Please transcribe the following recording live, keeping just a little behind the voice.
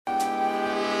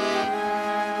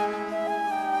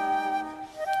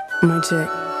Mic check.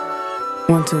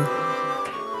 1, 2.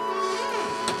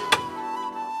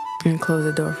 And close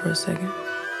the door for a second.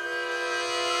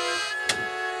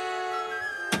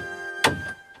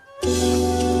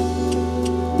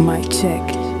 Mic check.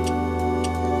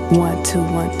 1, 2,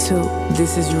 1, 2.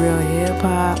 This is real hip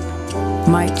hop.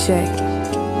 Mic check.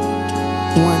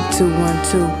 1, 2, 1,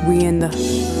 2. We in the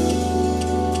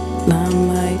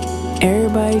limelight.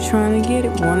 Everybody trying to get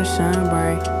it, wanna shine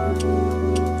bright.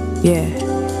 Yeah.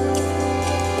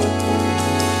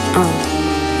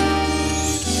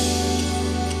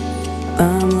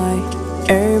 Limelight.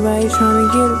 Everybody trying to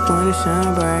get it, wanna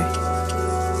shine bright.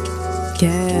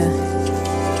 Yeah.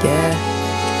 Yeah.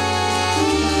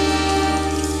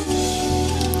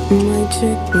 Mic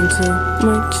check 1, 2.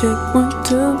 Mic check 1,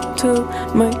 2, 2.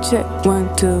 Mic check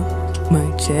 1, 2.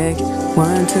 Mic check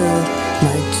 1, 2.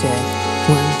 Mic check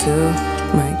 1, 2.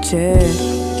 Mic check.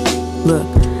 Look,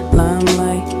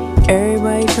 limelight.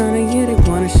 Everybody trying to get it,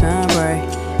 wanna shine bright.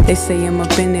 They say I'm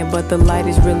up in there, but the light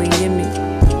is really in me.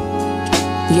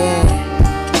 Yeah.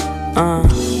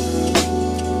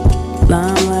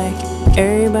 Limelight.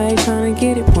 Everybody trying to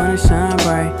get it, wanna shine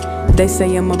bright. They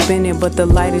say I'm up in it, but the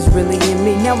light is really in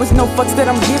me. Now it's no fucks that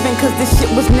I'm giving, cause this shit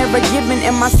was never given.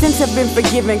 And my sins have been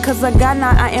forgiven, cause I got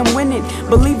now I am winning.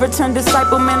 Believer turned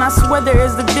disciple, man, I swear there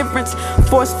is a difference.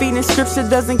 Force feeding scripture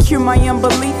doesn't cure my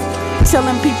unbelief.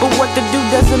 Telling people what to do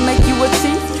doesn't make you a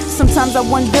thief. Sometimes I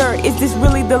wonder, is this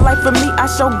really the life for me? I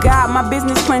show God my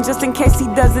business plan just in case he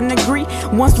doesn't agree.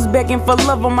 Once was begging for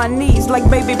love on my knees, like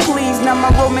baby please. Now my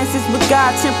romance is with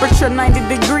God, temperature 90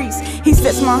 degrees. He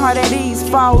sets my heart at ease,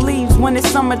 fall leaves when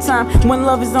it's summertime. When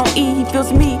love is on E, he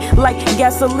feels me like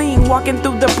gasoline, walking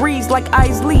through the breeze like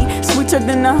Ice Lee. Sweeter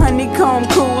than the honeycomb,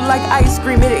 cool like ice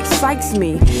cream, it excites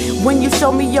me. When you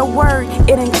show me your word,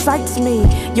 it excites me.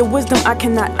 Your wisdom I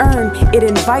cannot earn, it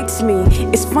invites me.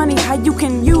 It's funny how you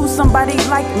can use somebody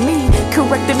like me,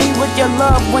 corrected me with your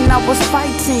love when I was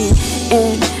fighting.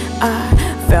 And I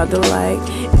felt the light.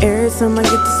 Every time I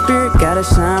get the spirit, gotta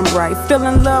shine bright. Fell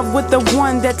in love with the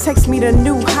one that takes me to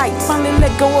new heights. Finally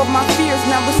let go of my fears,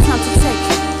 now it's time to take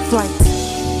flight.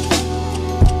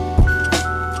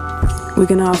 We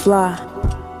can all fly.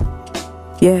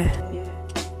 Yeah.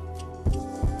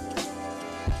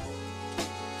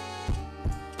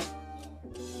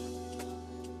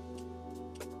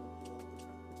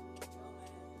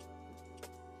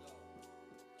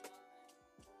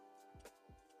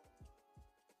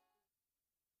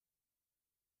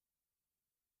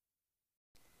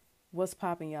 What's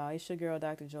poppin', y'all? It's your girl,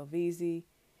 Dr. Jovizzi.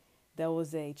 That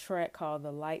was a track called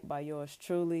The Light by yours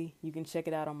truly. You can check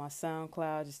it out on my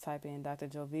SoundCloud. Just type in Dr.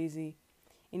 Jovizzi.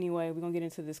 Anyway, we're going to get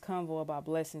into this convo about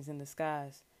blessings in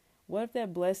disguise. What if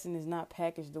that blessing is not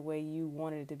packaged the way you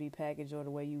wanted it to be packaged or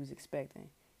the way you was expecting?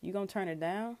 You going to turn it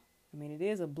down? I mean, it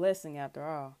is a blessing after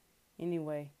all.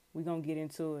 Anyway, we're going to get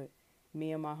into it.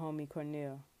 Me and my homie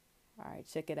Cornell. All right,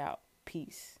 check it out.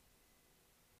 Peace.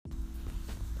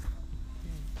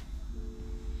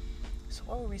 So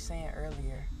what were we saying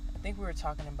earlier? I think we were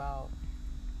talking about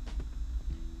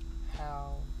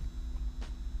how,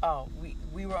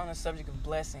 we were on the subject of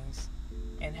blessings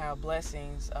and how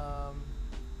blessings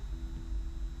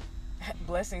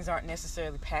aren't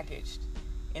necessarily packaged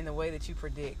in the way that you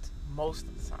predict most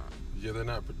of the time. Yeah, they're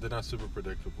not super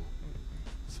predictable.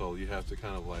 Mm-hmm. So you have to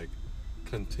kind of like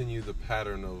continue the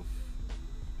pattern of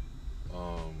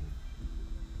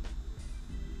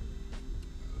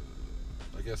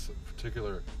I guess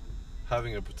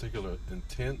having a particular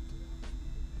intent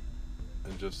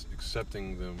and just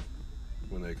accepting them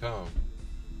when they come.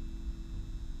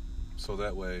 So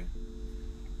that way,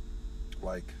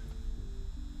 like,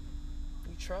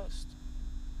 you trust.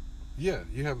 Yeah,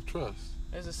 you have trust.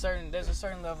 There's a certain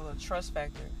level of trust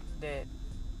factor that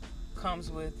comes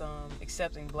with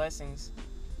accepting blessings,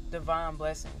 divine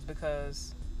blessings,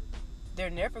 because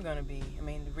they're never going to be,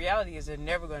 the reality is they're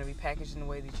never going to be packaged in the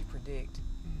way that you predict.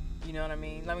 You know what I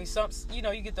mean?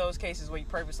 You get those cases where you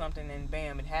pray for something and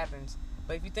bam, it happens.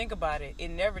 But if you think about it, it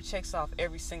never checks off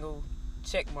every single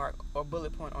check mark or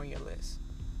bullet point on your list.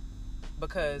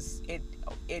 Because it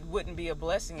wouldn't be a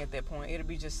blessing at that point. It'd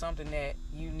be just something that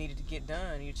you needed to get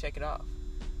done and you check it off.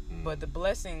 But the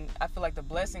blessing, I feel like the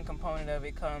blessing component of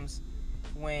it comes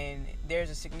when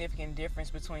there's a significant difference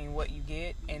between what you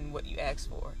get and what you ask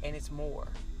for, and it's more.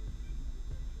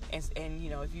 And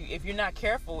if you're not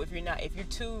careful, if you're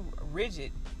too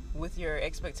rigid with your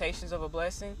expectations of a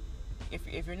blessing,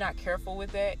 if you're not careful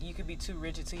with that, you could be too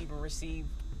rigid to even receive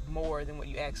more than what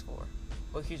you ask for,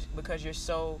 because you're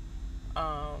so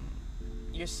adamant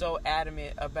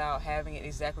about having it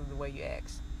exactly the way you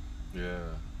ask. Yeah,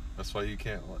 that's why you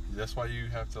can't. That's why you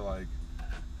have to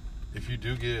if you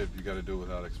do give, you got to do it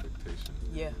without expectation.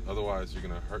 Yeah. Otherwise, you're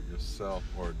gonna hurt yourself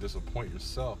or disappoint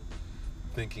yourself,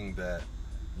 thinking that,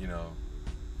 you know,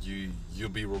 you'll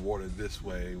be rewarded this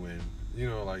way when, you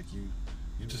know, like you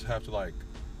just have to, like,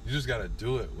 you just got to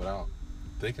do it without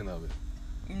thinking of it.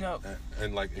 You know.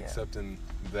 And like accepting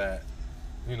that,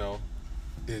 you know,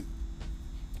 it.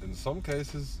 In some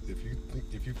cases, if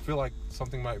you feel like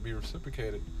something might be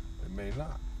reciprocated, it may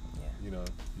not. Yeah. You know,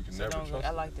 you can So never trust.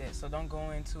 I like that. So don't go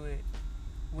into it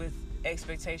with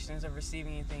expectations of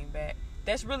receiving anything back.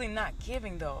 That's really not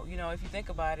giving, though. You know, if you think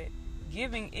about it,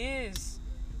 giving is,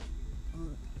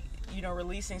 you know,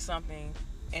 releasing something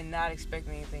and not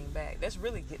expecting anything back. That's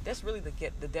really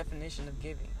the definition of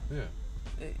giving. Yeah.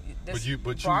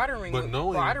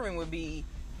 Bartering would be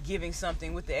giving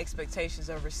something with the expectations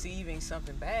of receiving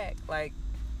something back. Like,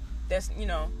 that's, you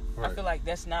know, right. I feel like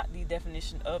that's not the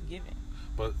definition of giving.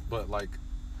 But like,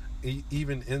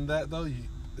 even in that though,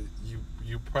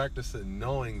 you practice it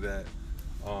knowing that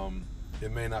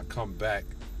it may not come back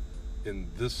in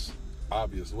this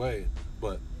obvious way,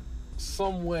 but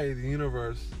some way the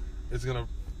universe is gonna,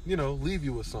 you know, leave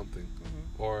you with something,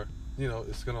 mm-hmm. or, you know,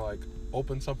 it's gonna like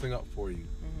open something up for you,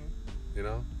 mm-hmm. you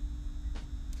know.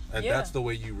 And that's the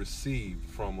way you receive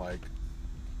from, like,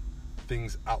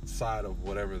 things outside of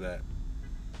whatever that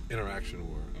interaction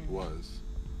mm-hmm. was,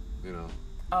 you know.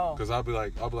 Oh. Because I'll be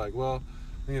like, well,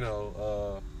 you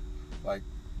know, like,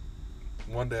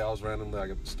 one day I was randomly, like,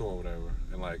 at the store or whatever,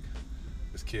 and, like,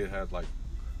 this kid had, like,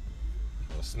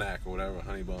 a snack or whatever, a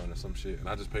honey bun or some shit, and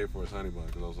I just paid for his honey bun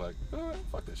because I was like,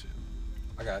 fuck that shit.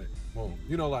 I got it. Boom.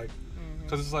 You know, like,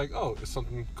 because mm-hmm. it's like, oh, it's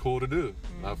something cool to do.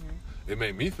 Mm-hmm. It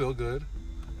made me feel good.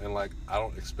 And, like, I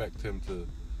don't expect him to,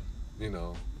 you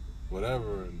know,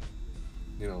 whatever, and,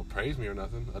 you know, praise me or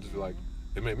nothing. I'll just be like,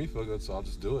 it made me feel good, so I'll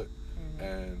just do it. Mm-hmm.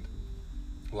 And,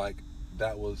 like,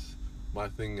 that was my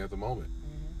thing at the moment.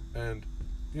 Mm-hmm. And,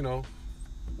 you know,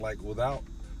 like,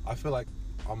 I feel like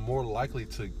I'm more likely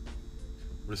to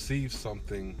receive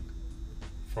something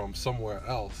from somewhere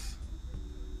else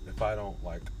if I don't,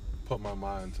 like, put my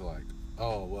mind to, like,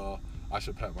 oh, well, I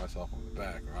should pat myself on the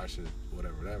back, or I should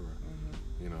whatever.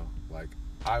 You know, like,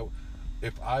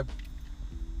 if I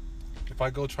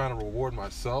go trying to reward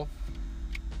myself,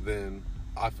 then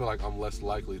I feel like I'm less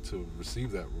likely to receive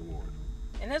that reward.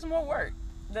 And there's more work.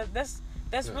 That's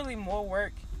really more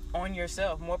work on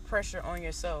yourself, more pressure on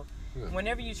yourself. Yeah.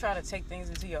 Whenever you try to take things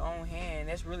into your own hand,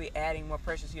 that's really adding more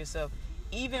pressure to yourself,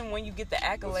 even when you get the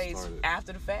accolades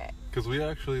after the fact. Because we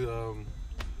actually,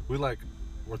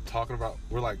 we're talking about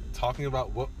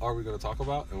what are we going to talk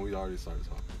about, and we already started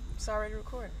talking. It's already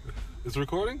recording. It's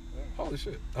recording? Yeah. Holy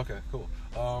shit. Okay, cool.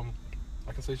 I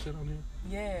can say shit on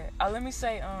here? Yeah. Let me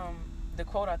say the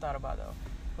quote I thought about, though.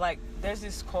 Like, there's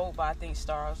this quote by, I think,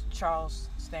 Charles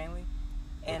Stanley.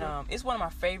 And okay. It's one of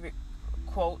my favorite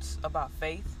quotes about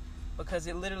faith, because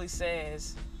it literally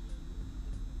says,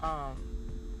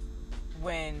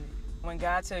 when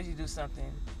God tells you to do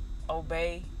something,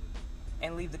 obey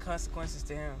and leave the consequences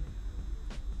to him.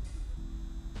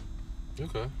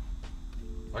 Okay.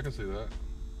 I can see that.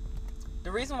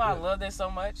 The reason why I love that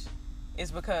so much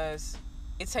is because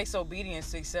it takes obedience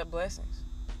to accept blessings.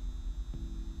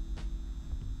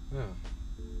 Yeah.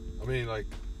 I mean, like...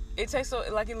 It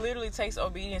literally takes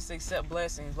obedience to accept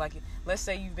blessings. Like, let's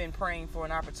say you've been praying for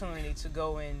an opportunity to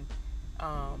go in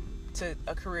to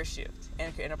a career shift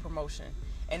and a promotion.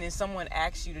 And then someone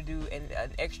asks you to do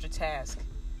an extra task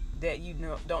that you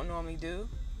don't normally do,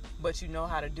 but you know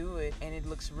how to do it, and it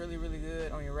looks really, really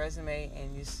good on your resume,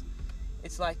 and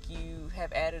it's like you've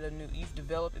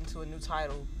developed into a new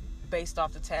title based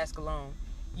off the task alone.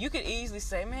 You could easily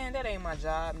say, man, that ain't my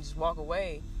job, and just walk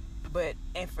away,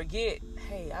 and forget,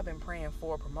 hey, I've been praying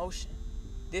for a promotion.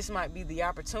 This might be the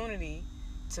opportunity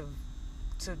to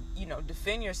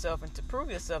defend yourself and to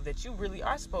prove yourself that you really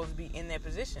are supposed to be in that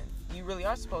position. You really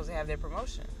are supposed to have that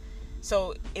promotion.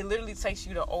 So it literally takes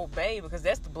you to obey, because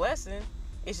that's the blessing.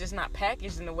 It's just not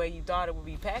packaged in the way you thought it would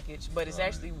be packaged, but it's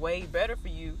actually way better for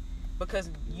you, because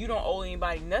you don't owe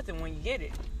anybody nothing when you get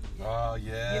it. Oh,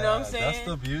 yeah. You know what I'm saying? That's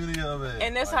the beauty of it.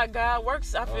 And that's how God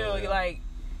works, I feel. Like,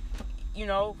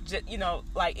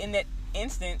 like in that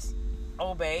instance,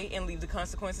 obey and leave the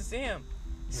consequences to him.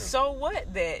 Yeah. So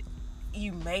what that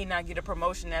you may not get a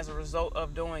promotion as a result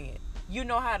of doing it? You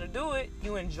know how to do it.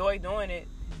 You enjoy doing it.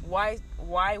 Why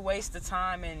waste the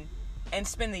time and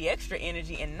spend the extra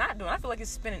energy and not doing it? I feel like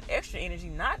it's spending extra energy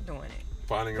not doing it.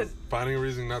 Finding a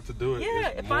reason not to do it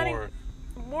is more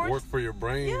work for your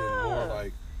brain, and more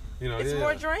like, it's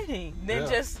more draining than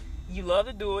just, you love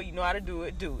to do it, you know how to do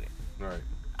it, do it. Right.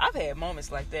 I've had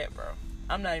moments like that, bro.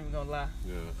 I'm not even gonna lie.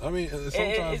 Yeah, I mean,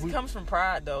 It comes from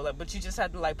pride though. Like, but you just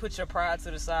have to like put your pride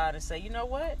to the side and say, you know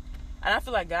what? And I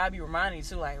feel like God be reminding you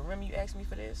too. Like, remember you asked me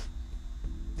for this.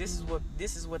 This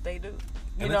is what they do.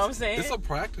 You know what I'm saying? It's a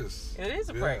practice. It is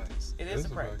a practice. It is a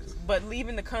practice. But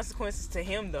leaving the consequences to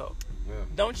Him though. Yeah.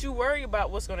 Don't you worry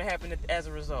about what's going to happen as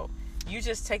a result. You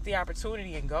just take the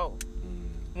opportunity and go.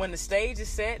 When the stage is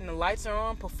set and the lights are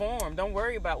on, perform. Don't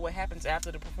worry about what happens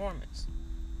after the performance.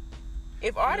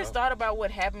 If artists thought about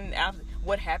what happens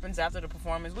after the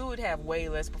performance, we would have way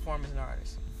less performers than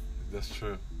artists. That's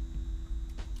true.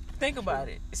 Think about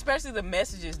it, especially the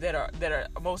messages that are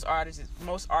most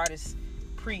artists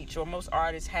preach or most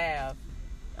artists have,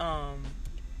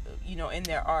 in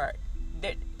their art.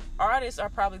 That artists are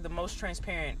probably the most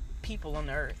transparent people on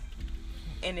the earth,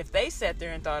 and if they sat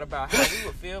there and thought about how we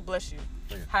would feel, bless you,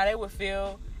 how they would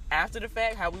feel after the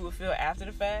fact, how we would feel after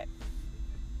the fact,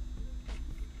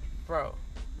 bro,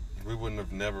 we wouldn't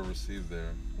have never received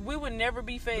we would never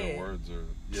be fed their words or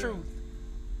truth.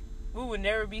 We would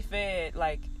never be fed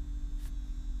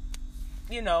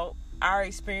our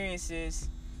experiences,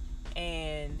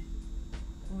 and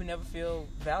we would never feel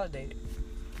validated.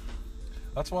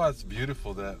 That's why it's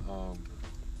beautiful that I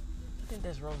think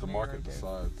that's the market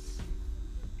decides.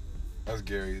 As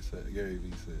Gary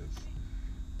V says,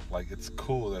 like, it's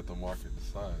cool that the market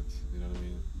decides. You know what I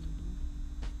mean?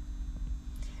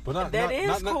 But that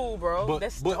is cool, bro.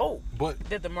 That's dope. But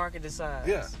that the market decides.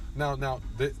 Yeah. Now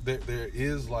there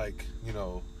is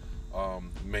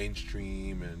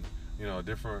mainstream and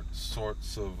different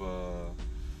sorts of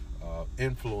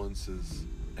influences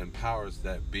and powers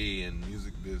that be in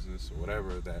music business or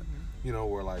whatever that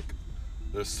where like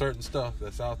there's certain stuff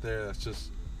that's out there that's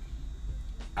just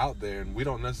out there, and we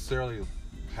don't necessarily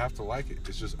have to like it.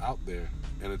 It's just out there,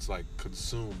 and it's like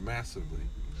consumed massively.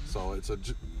 So it's a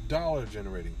dollar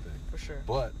generating thing for sure.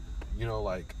 But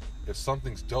like if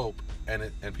something's dope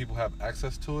and people have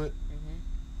access to it,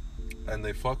 and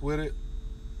they fuck with it,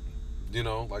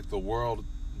 like the world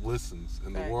listens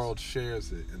and the world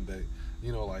shares it, and they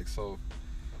so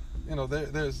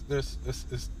there's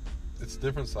it's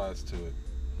different sides to it.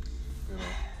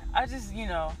 I just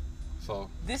so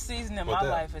this season in my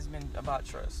life has been about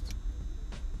trust.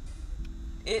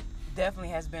 It definitely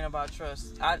has been about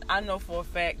trust. I know for a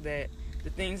fact that the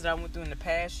things that I went through in the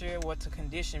past year were to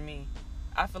condition me.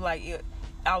 I feel like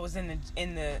I was in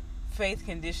the faith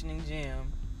conditioning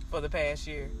gym for the past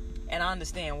year, and I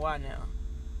understand why now.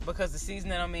 Because the season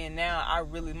that I'm in now,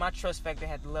 my trust factor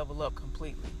had to level up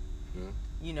completely.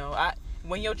 Yeah.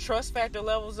 When your trust factor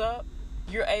levels up,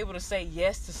 you're able to say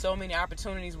yes to so many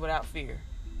opportunities without fear,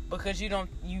 because you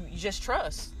just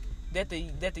trust that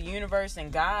the universe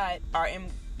and God are in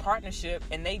partnership,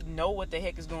 and they know what the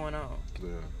heck is going on. Yeah.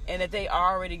 And that they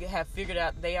already have figured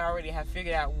out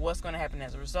what's going to happen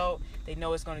as a result. They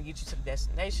know it's going to get you to the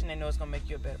destination. They know it's going to make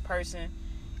you a better person.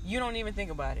 You don't even think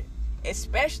about it,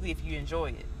 especially if you enjoy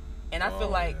it. And I feel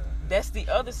like that's the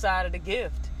other side of the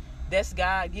gift. That's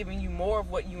God giving you more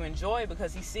of what you enjoy,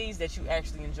 because He sees that you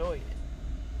actually enjoy it.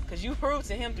 Because you prove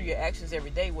to Him through your actions every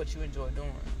day what you enjoy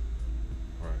doing.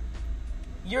 Right.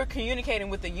 You're communicating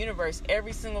with the universe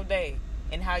every single day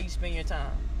in how you spend your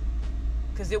time.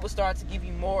 Because it will start to give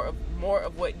you more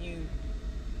of what you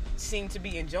seem to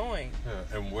be enjoying.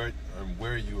 Yeah, and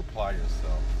where you apply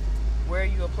yourself. Where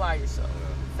you apply yourself.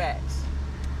 Yeah. Facts.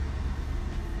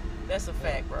 That's a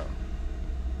fact, bro.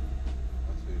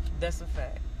 That's a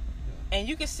fact. Yeah. And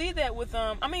you can see that with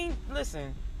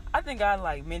listen, I think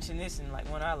I mentioned this in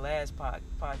one of our last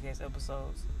podcast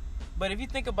episodes. But if you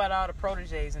think about all the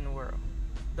proteges in the world,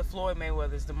 the Floyd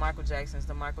Mayweathers, the Michael Jacksons,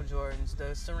 the Michael Jordans,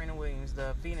 the Serena Williams,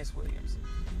 the Venus Williams,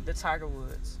 the Tiger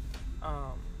Woods,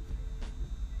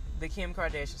 the Kim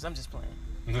Kardashians. I'm just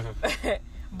playing.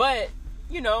 But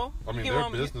they're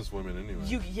business women anyway.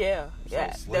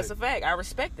 That's a fact. I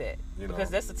respect that, because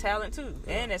that's a talent too,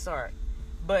 and that's art.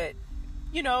 But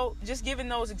just giving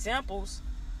those examples,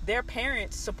 their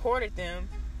parents supported them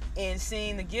in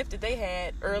seeing the gift that they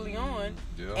had early on,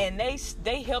 and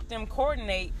they helped them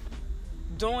coordinate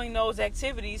doing those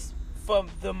activities for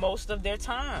the most of their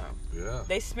time. Yeah,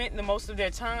 they spent the most of their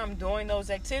time doing those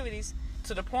activities,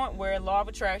 to the point where law of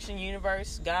attraction,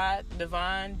 universe, God,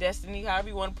 divine, destiny, however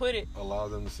you want to put it, allow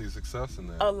them to see success in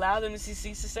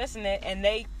that. And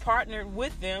they partnered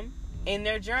with them in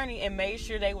their journey and made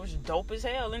sure they was dope as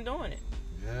hell in doing it.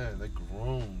 Yeah, they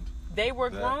groomed. They were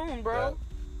groomed, bro.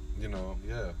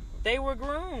 They were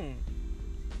groomed.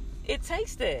 It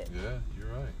takes that. Yeah, you're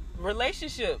right.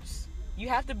 Relationships, you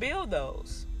have to build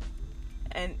those.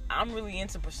 And I'm really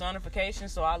into personification,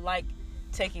 so I like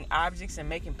taking objects and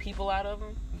making people out of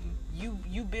them.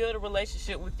 You build a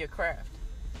relationship with your craft.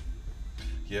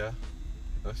 Yeah,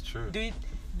 that's true.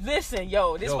 Listen,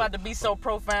 this about to be so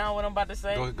profound. What I'm about to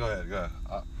say. Go ahead.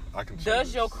 I can.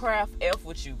 Does your craft F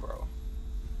with you, bro?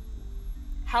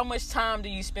 How much time do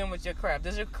you spend with your craft?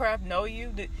 Does your craft know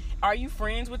you? Are you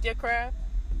friends with your craft?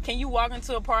 Can you walk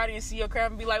into a party and see your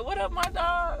craft and be like, "What up, my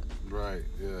dog?" Right.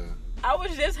 Yeah. I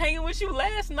was just hanging with you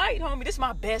last night, homie. This is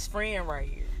my best friend right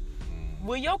here.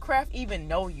 Will your craft even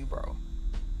know you, bro?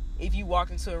 If you walk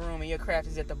into a room and your craft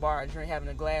is at the bar having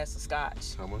a glass of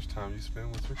scotch. How much time you spend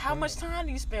with your craft? How much time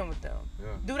do you spend with them? Yeah.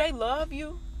 Do they love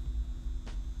you?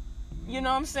 You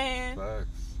know what I'm saying? Facts.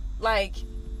 Like,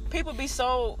 people be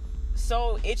so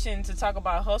itching to talk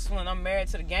about hustling. I'm married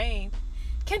to the game.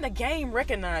 Can the game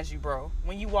recognize you, bro,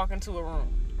 when you walk into a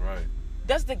room? Right.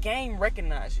 Does the game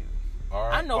recognize you?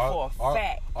 I know for a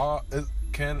fact.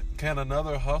 Can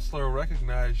another hustler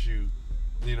recognize you,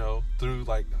 through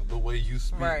like the way you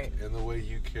speak and the way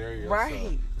you carry yourself?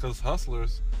 Right. Because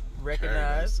hustlers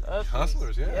recognize others.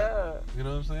 Hustlers, yeah. You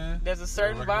know what I'm saying? There's a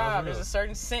certain vibe. There's a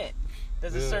certain scent.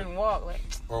 There's a certain walk,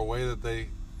 or a way that they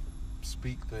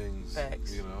speak things.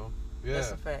 Facts. Yeah.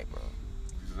 That's a fact, bro.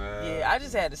 Exactly. Yeah, I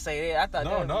just had to say that. I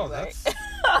thought that's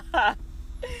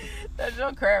does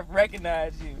your craft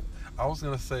recognize you? I was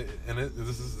gonna say, and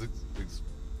this is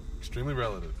extremely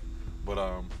relative, but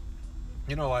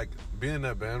like being in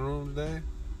that band room today,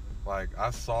 like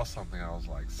I saw something. I was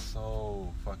like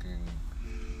so fucking.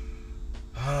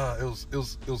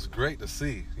 It was great to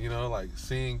see. Like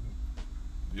seeing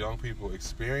young people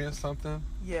experience something.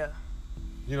 Yeah.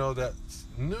 That's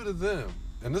new to them,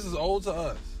 and this is old to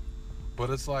us, but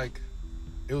it's like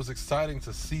it was exciting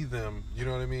to see them. You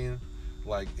know what I mean?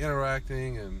 Like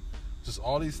interacting and just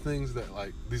all these things that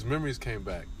like these memories came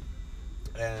back.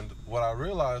 And what I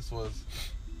realized was,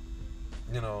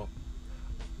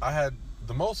 I had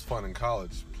the most fun in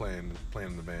college playing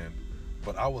in the band,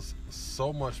 but I was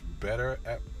so much better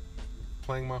at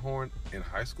playing my horn in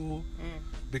high school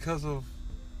because of,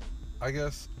 I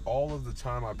guess, all of the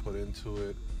time I put into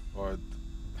it, or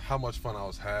how much fun I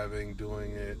was having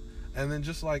doing it, and then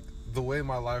just like the way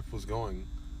my life was going.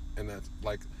 And that's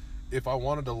like, if I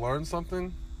wanted to learn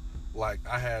something, like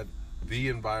I had the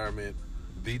environment,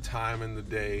 the time in the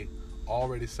day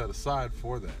already set aside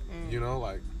for that.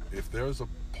 Like if there was a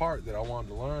part that I wanted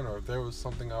to learn, or if there was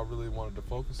something I really wanted to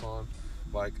focus on,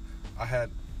 like I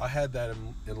had that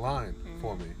in line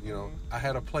for me. I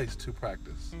had a place to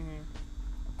practice.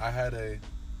 I had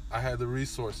the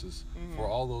resources for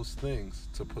all those things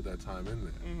to put that time in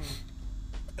there.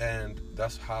 And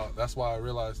that's why I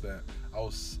realized that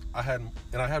I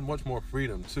had much more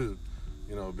freedom too,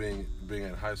 being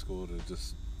in high school, to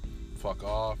just fuck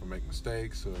off or make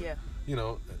mistakes, or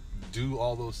do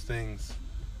all those things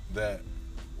that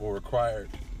were required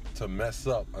to mess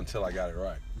up until I got it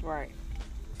right. Right.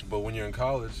 But when you're in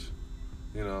college,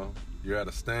 you're at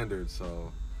a standard,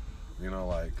 so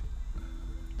like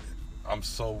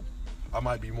I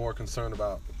might be more concerned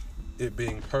about it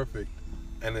being perfect,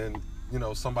 and then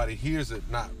somebody hears it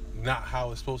not how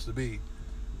it's supposed to be,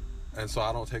 and so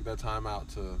I don't take that time out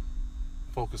to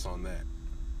focus on that.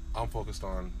 I'm focused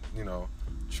on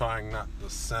trying not to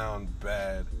sound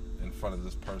bad in front of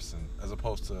this person, as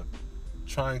opposed to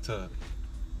trying to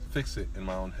fix it in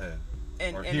my own head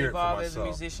and evolve as a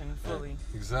musician fully.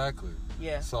 Exactly.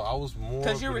 Yeah. So I was more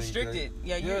because you're restricted.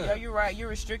 You're right. You're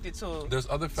restricted to. There's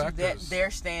other factors.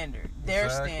 Their standard.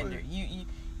 Standard.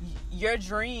 Your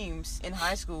dreams in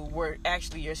high school were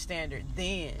actually your standard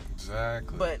then.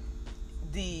 Exactly. But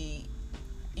the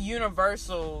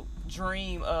universal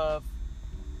dream of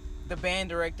the band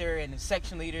director and the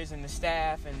section leaders and the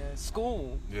staff and the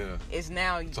school is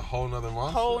now, it's a whole nother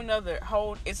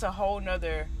monster. It's a whole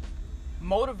nother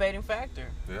motivating factor.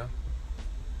 Yeah.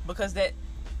 Because that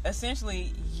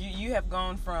essentially you have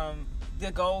gone from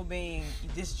the goal being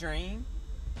this dream,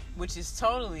 which is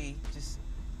totally just,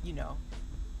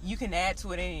 you can add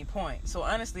to it at any point. So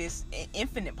honestly, it's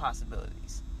infinite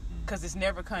possibilities because it's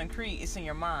never concrete. It's in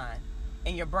your mind,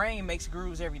 and your brain makes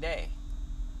grooves every day.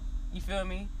 You feel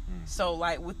me? So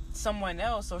like with someone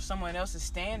else or someone else's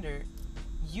standard,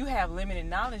 you have limited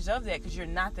knowledge of that because you're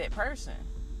not that person.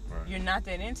 Right. You're not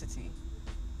that entity.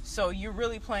 So you're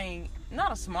really playing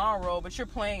not a small role, but you're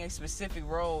playing a specific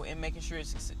role in making sure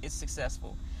it's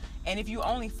successful. And if you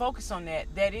only focus on that,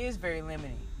 that is very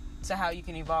limiting to how you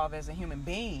can evolve as a human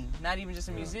being, not even just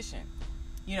a musician.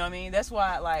 You know what I mean? That's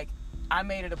why, like, I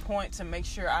made it a point to make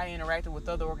sure I interacted with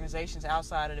other organizations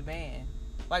outside of the band.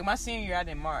 Like, my senior year, I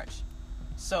didn't march.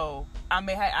 So I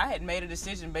had made a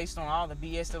decision based on all the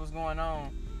BS that was going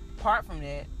on. Apart from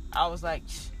that, I was like,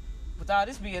 with all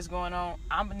this BS going on,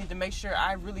 I'm gonna need to make sure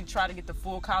I really try to get the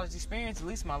full college experience at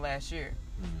least my last year,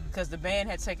 because the band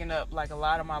had taken up like a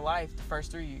lot of my life the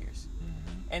first 3 years,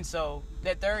 and so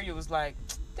that third year was like,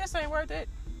 this ain't worth it,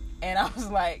 and I was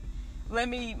like, let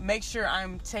me make sure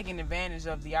I'm taking advantage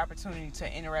of the opportunity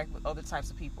to interact with other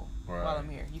types of people while I'm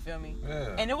here. You feel me?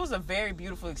 Yeah. And it was a very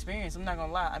beautiful experience. I'm not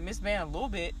gonna lie. I missed band a little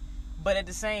bit, but at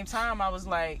the same time, I was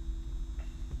like,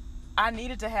 I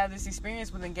needed to have this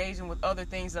experience with engaging with other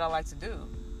things that I like to do.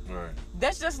 Right.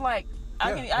 That's just like,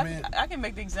 I can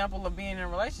make the example of being in a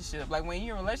relationship. Like, when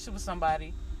you're in a relationship with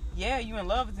somebody, yeah, you in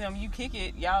love with them, you kick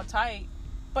it, y'all tight,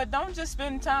 but don't just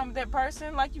spend time with that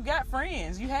person. Like, you got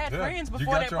friends. You had friends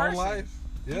before that person. You got your own life.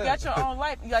 Yeah. You got your own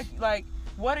life. Like,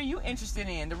 what are you interested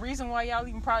in? The reason why y'all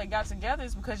even probably got together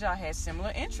is because y'all had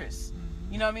similar interests.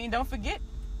 You know what I mean? Don't forget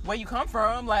where you come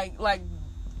from. Like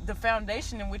the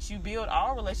foundation in which you build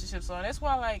all relationships on. That's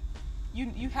why, like,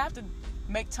 you have to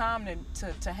make time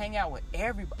to hang out with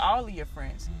all of your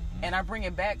friends. And I bring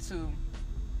it back to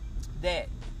that.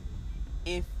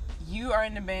 If you are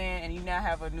in the band and you now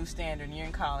have a new standard and you're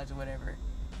in college or whatever,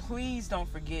 please don't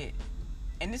forget,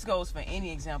 and this goes for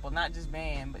any example, not just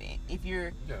band, but if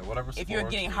you're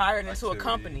getting hired into a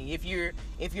company, if you're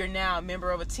now a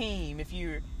member of a team, if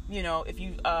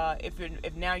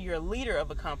now you're a leader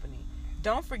of a company,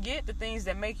 don't forget the things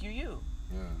that make you you.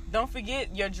 Yeah. Don't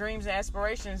forget your dreams and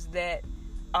aspirations that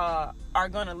are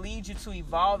going to lead you to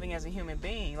evolving as a human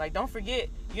being. Like, don't forget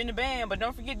you're in the band, but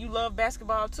don't forget you love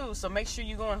basketball too. So make sure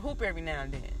you go and hoop every now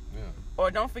and then. Yeah. Or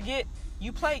don't forget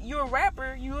you're a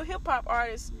rapper, you're a hip hop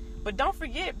artist, but don't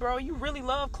forget, bro, you really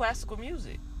love classical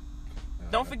music.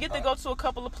 Yeah, don't forget to go to a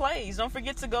couple of plays. Don't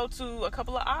forget to go to a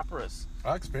couple of operas.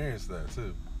 I experienced that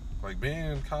too. Like, being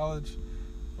in college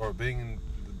or being in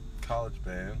the college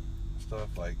band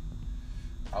stuff, like,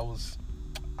 I was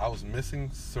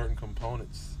missing certain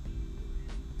components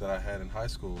that I had in high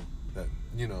school that,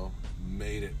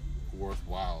 made it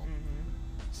worthwhile.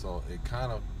 So it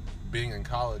kind of, being in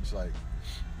college, like,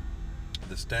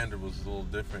 the standard was a little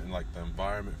different, and, like, the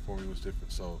environment for me was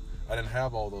different. So I didn't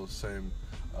have all those same,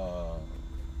 I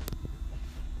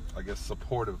guess,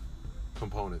 supportive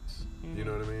components. You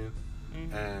know what I mean?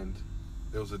 And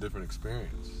it was a different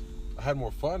experience. I had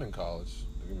more fun in college,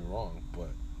 don't get me wrong, but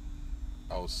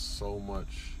I was so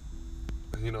much,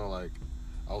 I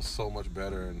was so much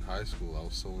better in high school. I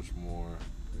was so much more,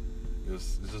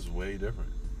 it's just way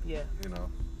different. Yeah.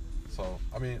 So,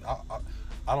 I mean,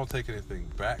 I don't take anything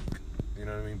back, you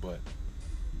know what I mean? But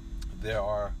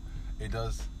it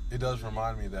does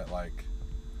remind me that, like,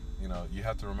 you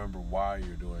have to remember why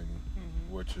you're doing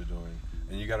what you're doing.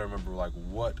 And you got to remember, like,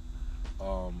 what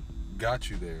got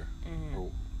you there.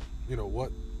 Or,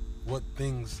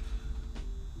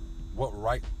 what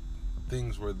right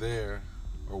things were there,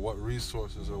 or what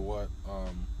resources, or what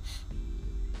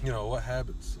what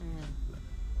habits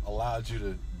allowed you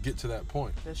to get to that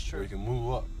point. That's true. Where you can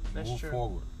move up, move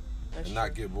forward, and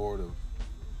not get bored of.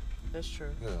 That's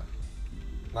true. Yeah.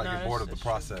 Not get bored of the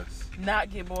process. Not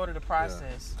get bored of the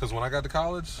process. Because when I got to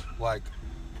college, like,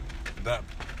 that,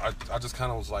 I just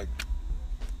kind of was like,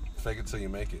 fake it till you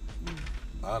make it.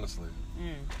 Honestly.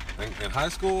 In high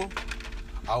school,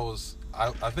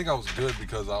 I think I was good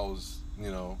because I was,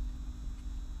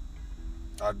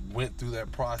 I went through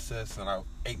that process and I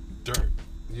ate dirt.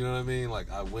 You know what I mean?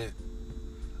 Like,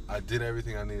 I did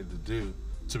everything I needed to do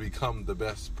to become the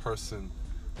best person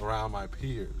around my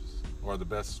peers, or the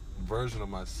best version of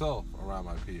myself around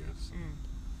my peers.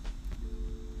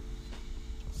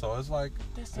 So it's like,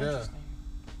 that's interesting.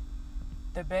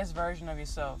 The best version of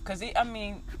yourself. Because,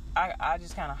 I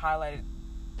just kind of highlighted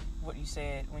what you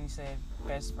said when you said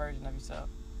best version of yourself.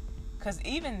 Because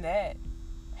even that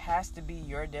has to be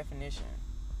your definition.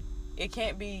 It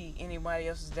can't be anybody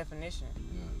else's definition.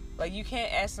 Yeah. Like, you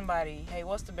can't ask somebody, hey,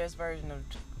 what do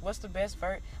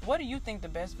you think the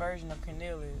best version of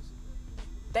Kennell is?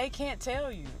 They can't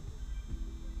tell you.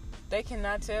 They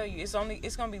cannot tell you. It's going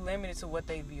to be limited to what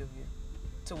they view of you,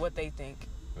 to what they think.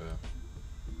 Yeah.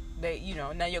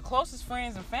 Now your closest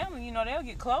friends and family, they'll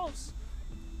get close.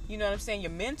 You know what I'm saying? Your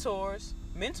mentors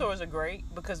are great,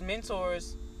 because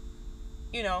mentors,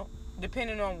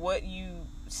 depending on what you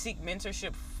seek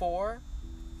mentorship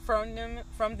from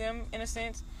them in a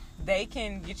sense, they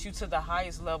can get you to the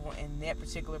highest level in that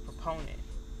particular proponent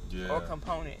or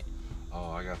component.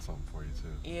 Oh, I got something for you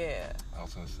too. Yeah. I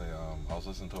was gonna say, I was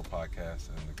listening to a podcast,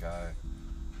 and the guy,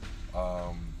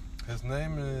 his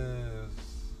name is,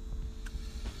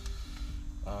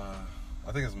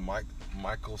 I think it's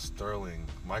Michael Sterling,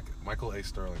 Michael A.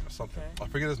 Sterling or something. Okay. I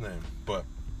forget his name, but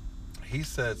he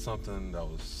said something that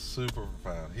was super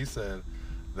profound. He said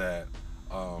that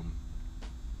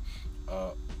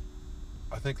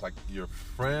I think like your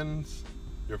friends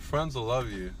will love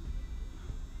you.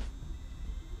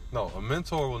 No, a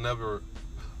mentor will never.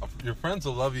 Your friends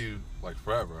will love you like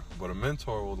forever, but a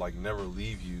mentor will like never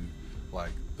leave you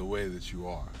like the way that you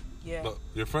are. Yeah. Look,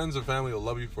 your friends and family will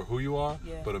love you for who you are,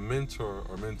 Yeah. but a mentor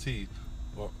or mentee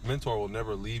or mentor will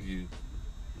never leave you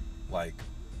like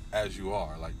as you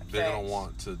are. Like they're Facts. gonna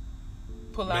want to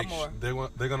Pull out more.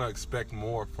 They're gonna expect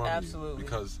more from Absolutely. you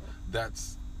because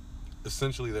that's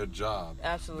essentially their job.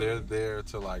 Absolutely. They're there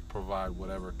to like provide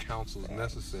whatever counsel is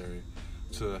necessary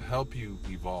to help you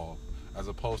evolve, as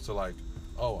opposed to like,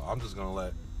 oh, I'm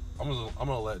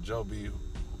gonna let Joe be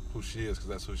who she is because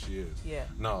that's who she is. Yeah.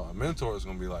 No, a mentor is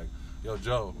gonna be like, yo,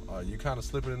 Joe, you kind of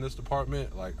slipping in this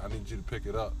department. Like, I need you to pick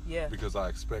it up. Yeah. Because I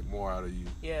expect more out of you.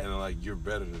 Yeah. And like, you're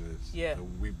better than this. Yeah.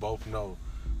 And we both know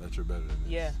that you're better than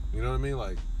this. Yeah. You know what I mean?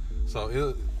 Like, so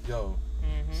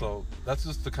Mm-hmm. so that's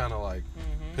just to kind of like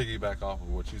Mm-hmm. piggyback off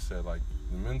of what you said. Like,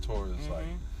 the mentor is like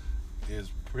is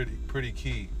pretty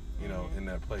key. You know, in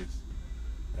that place.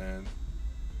 And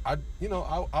I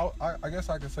guess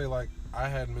I could say like I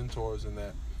had mentors in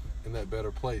that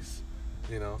better place,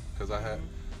 you know, because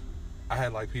I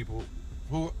had like people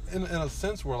who in a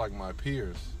sense were like my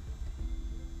peers,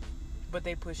 But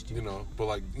they pushed you. you know, but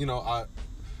like, you know,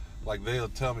 they'll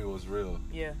tell me what's real,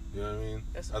 Yeah. you know what I mean,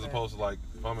 That's as fair. opposed to like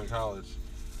if I'm in college,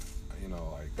 you know,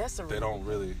 like That's a they really don't good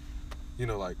really, you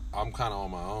know, like I'm kind of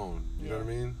on my own, you know what I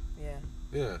mean, Yeah.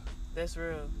 yeah. That's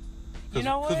real. You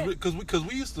know what? Because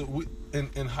we used to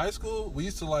in high school we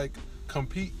used to like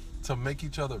compete to make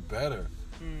each other better,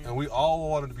 and we all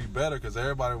wanted to be better because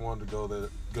everybody wanted to go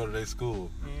to their school.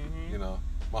 Mm-hmm. You know,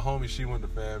 my homie, she went to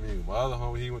FAMU. My other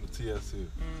homie, he went to TSU.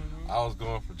 Mm-hmm. I was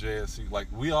going for JSU. Like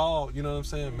we all, you know what I'm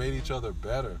saying, made each other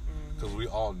better because we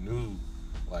all knew,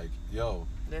 like, yo,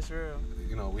 That's real.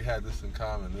 you know, we had this in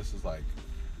common. This is like,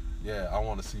 yeah, I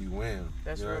want to see you win.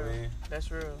 That's you know real. what I mean?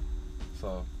 That's real.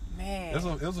 So. Man. It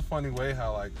was a funny way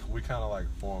how like we kind of like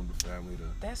formed a family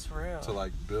That's real. to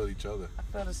like build each other. I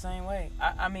feel the same way.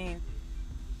 I mean,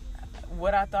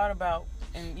 what I thought about,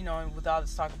 and you know, and with all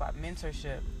this talk about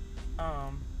mentorship,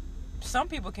 some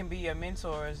people can be your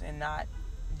mentors and not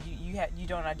you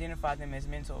don't identify them as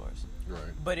mentors. Right.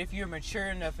 But if you're mature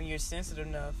enough and you're sensitive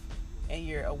enough and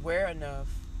you're aware enough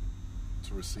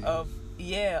To receive. of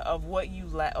what you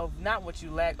lack, of not what you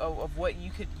lack, of what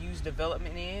you could use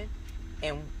development in,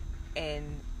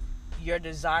 and your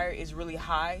desire is really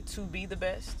high to be the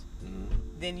best,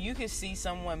 then you could see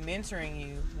someone mentoring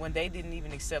you when they didn't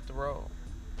even accept the role.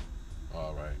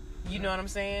 All right. You know what I'm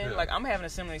saying? Yeah. Like, I'm having a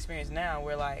similar experience now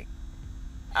where, like,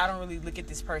 I don't really look at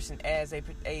this person as a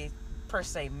per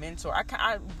se mentor.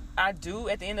 I do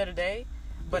at the end of the day,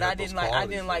 but I didn't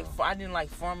like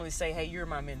formally say, hey, you're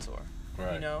my mentor.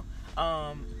 Right. You know?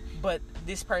 But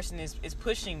this person is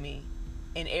pushing me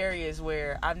in areas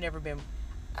where I've never been.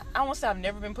 I won't say I've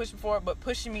never been pushed before, but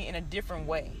pushing me in a different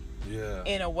way. Yeah.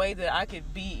 In a way that I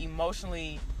could be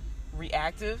emotionally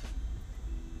reactive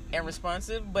and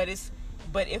responsive. But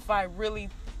if I really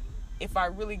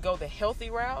go the healthy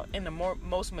route and the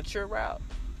most mature route,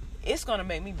 it's gonna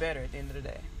make me better at the end of the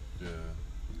day. Yeah.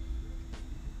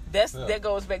 That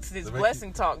goes back to this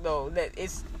blessing talk though. That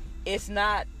it's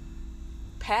not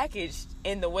packaged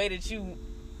in the way that you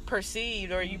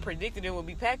perceived or you predicted it would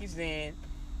be packaged in.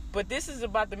 But this is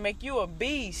about to make you a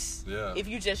beast. Yeah. If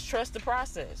you just trust the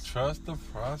process. Trust the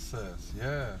process.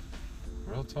 Yeah.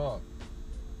 Real talk.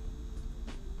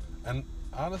 And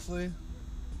honestly,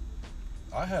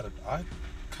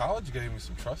 college gave me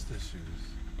some trust issues.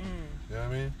 You know what I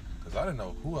mean? Because I didn't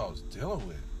know who I was dealing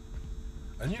with.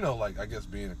 And you know, like, I guess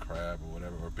being a crab or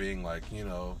whatever, or being like, you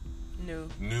know,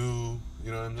 new,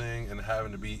 you know what I'm saying? And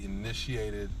having to be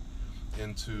initiated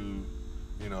into,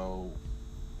 you know,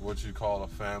 what you call a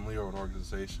family or an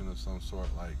organization of some sort.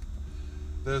 Like,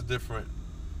 there are different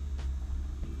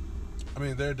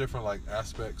like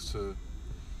aspects to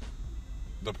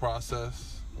the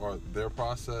process or their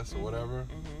process or whatever.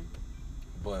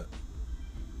 But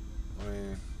I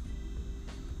mean,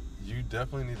 you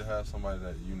definitely need to have somebody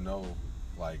that you know,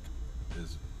 like,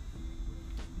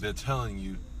 they're telling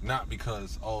you, not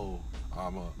because, oh,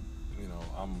 I'm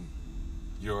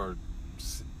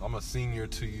a senior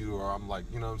to you, or I'm like,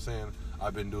 you know what I'm saying,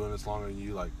 I've been doing this longer than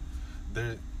you. Like,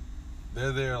 they're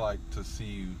there like to see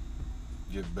you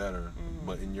get better,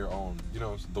 but in your own, you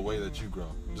know, the way that you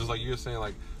grow. Just like you're saying,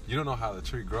 like, you don't know how the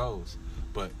tree grows,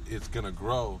 but it's gonna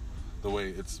grow the way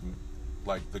it's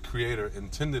like the creator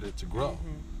intended it to grow.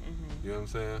 You know what I'm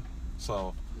saying?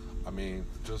 So, I mean,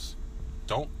 just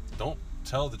don't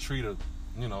tell the tree to,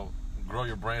 you know, grow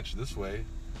your branch this way,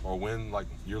 or when like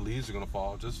your leaves are gonna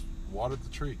fall. Just water the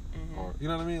tree, or you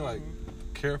know what I mean, like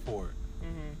care for it,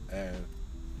 and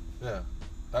yeah,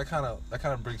 that kind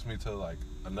of brings me to like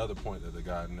another point that the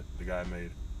guy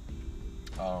made,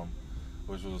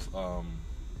 which was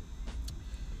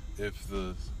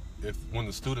if when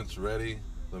the student's ready,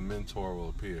 the mentor will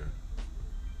appear.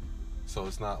 So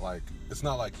it's not like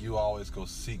you always go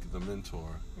seek the mentor.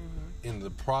 In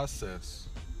the process,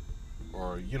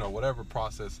 or you know, whatever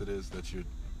process it is that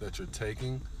you're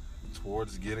taking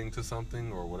towards getting to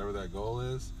something or whatever that goal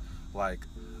is, like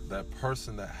that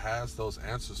person that has those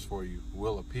answers for you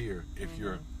will appear if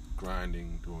you're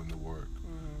grinding, doing the work.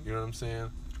 You know what I'm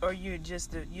saying? Or you're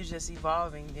just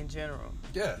evolving in general.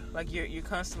 Yeah. Like you're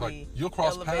constantly like you'll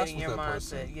cross elevating paths with your that mindset.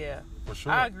 person. Yeah. For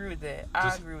sure. I agree with that.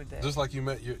 I agree with that. Just like you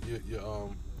met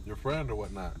your friend or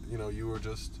whatnot. You know, you were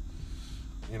just,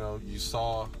 you know, you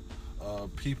saw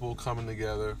people coming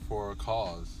together for a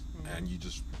cause, and you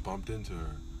just bumped into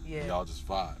her. Yeah. Y'all just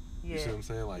vibe. Yeah. You see what I'm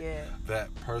saying? Like Yeah.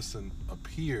 that person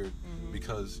appeared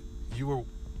because you were,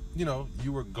 you know,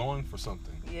 you were going for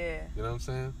something. Yeah. You know what I'm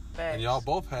saying? Facts. And y'all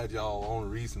both had y'all own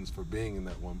reasons for being in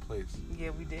that one place. Yeah,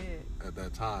 we did. At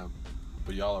that time.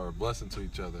 But y'all are a blessing to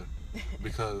each other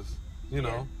because, you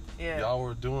know,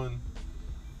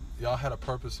 y'all had a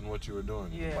purpose in what you were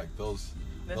doing. Yeah. Like those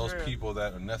real. people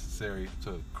that are necessary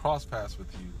to cross paths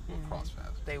with you will cross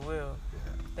paths. They will. Yeah.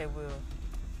 They will.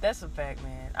 That's a fact,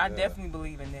 man. I definitely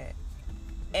believe in that.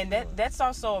 And Sure. that's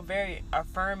also very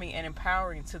affirming and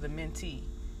empowering to the mentee,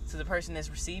 to the person that's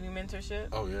receiving mentorship.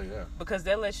 Oh, yeah. Because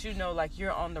that lets you know, like,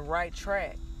 you're on the right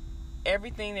track.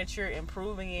 Everything that you're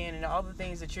improving in and all the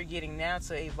things that you're getting now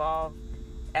to evolve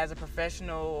as a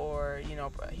professional or, you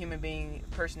know, a human being,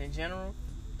 person in general,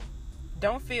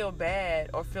 don't feel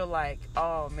bad or feel like,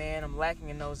 oh, man, I'm lacking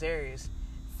in those areas.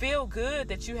 Feel good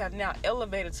that you have now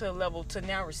elevated to a level to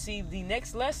now receive the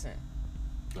next lesson.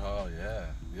 Oh, yeah.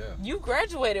 You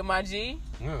graduated, my G.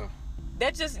 Yeah.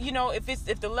 That just, you know, if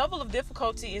the level of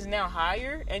difficulty is now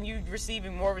higher and you're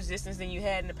receiving more resistance than you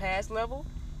had in the past level,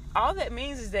 all that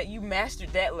means is that you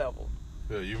mastered that level.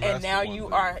 Yeah, you mastered and now one you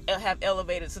thing. have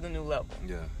elevated to the new level.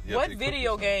 Yeah. What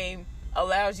video game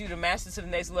allows you to master to the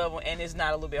next level and is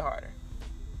not a little bit harder?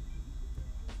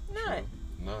 None.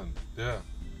 None. Yeah.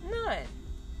 None.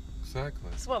 Exactly.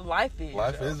 That's what life is.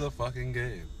 Life is a fucking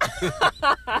game.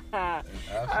 I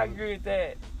agree with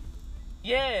that.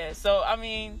 Yeah. So, I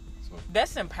mean,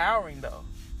 that's empowering, though.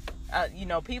 You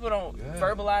know, people don't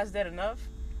verbalize that enough,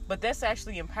 but that's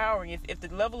actually empowering. If the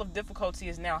level of difficulty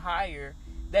is now higher,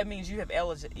 that means you have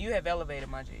elevated,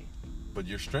 my G. But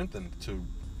you're strengthened to,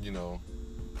 you know,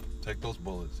 take those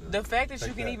bullets. The fact that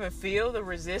you can even feel the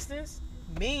resistance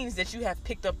means that you have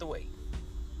picked up the weight.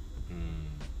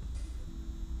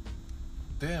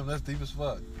 Damn, that's deep as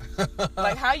fuck.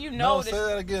 Like, how you know no, say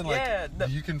that again. Yeah,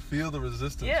 like, you can feel the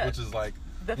resistance, which is like,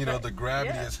 you know, the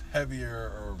gravity is heavier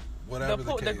or whatever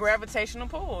the case. The gravitational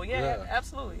pull. Yeah,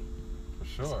 absolutely. For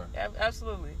sure.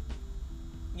 Absolutely.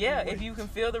 Yeah, if you can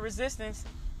feel the resistance,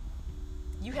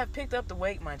 you have picked up the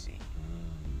weight, my G.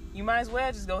 You might as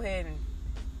well just go ahead and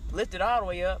lift it all the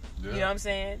way up. Yeah. You know what I'm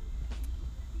saying?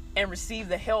 And receive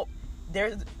the help.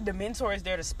 The mentor is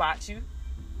there to spot you.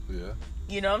 Yeah.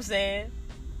 You know what I'm saying?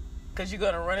 Because you're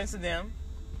gonna run into them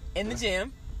in the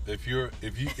gym. If you're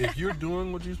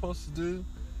doing what you're supposed to do,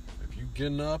 if you're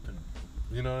getting up and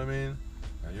you know what I mean,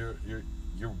 and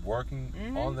you're working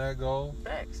on that goal.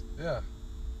 Facts. Yeah.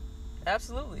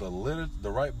 Absolutely.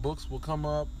 The right books will come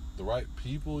up. The right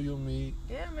people you'll meet.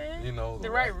 Yeah, man. You know,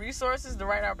 the right resources, the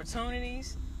right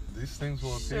opportunities. These things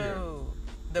will appear.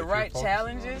 The right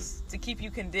challenges to keep you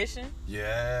conditioned.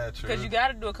 Yeah, true. Because you got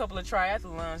to do a couple of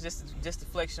triathlons just to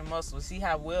flex your muscles, see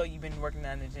how well you've been working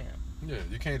out in the gym. Yeah,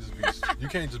 you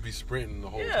can't just be sprinting the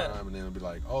whole time and then be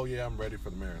like, oh yeah, I'm ready for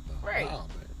the marathon. Right. Nah, man,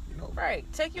 you know. Right.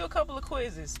 Take you a couple of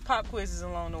quizzes, pop quizzes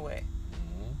along the way.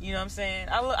 You know what I'm saying?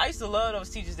 I used to love those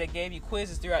teachers that gave you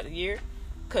quizzes throughout the year,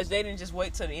 because they didn't just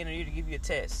wait till the end of the year to give you a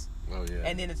test. Oh yeah.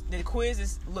 And then the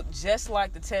quizzes look just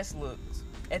like the test looks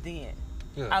at the end.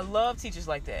 Yeah. I love teachers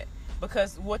like that,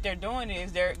 because what they're doing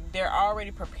is they're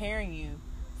already preparing you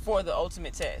for the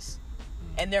ultimate test,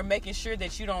 and they're making sure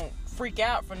that you don't freak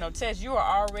out for no test. You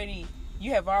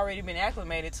have already been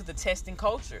acclimated to the testing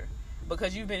culture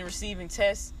because you've been receiving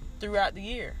tests throughout the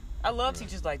year. I love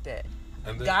teachers like that.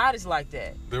 And God is like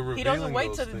that. He doesn't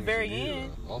wait till the very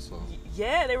end. Also,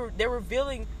 yeah, they're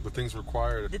revealing the things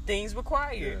required.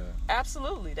 Yeah.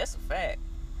 Absolutely, that's a fact.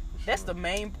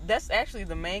 Sure. That's actually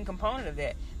the main component of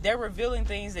that. They're revealing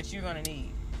things that you're gonna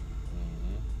need,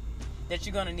 that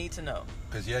you're gonna need to know.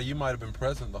 Because you might have been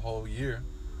present the whole year.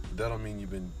 That don't mean you've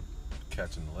been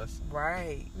catching the lesson.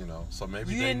 Right. You know, so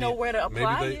maybe you they didn't know where to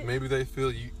apply it. Maybe they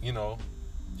feel you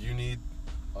need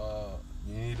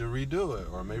to redo it,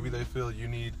 or maybe they feel you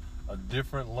need a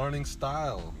different learning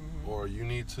style, or you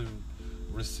need to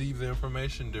receive the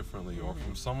information differently, or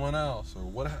from someone else, or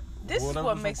whatever's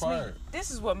required. This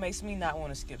is what makes me not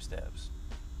want to skip steps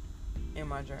in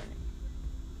my journey.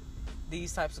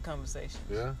 These types of conversations.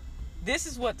 Yeah. This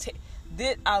is what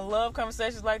I love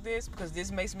conversations like this, because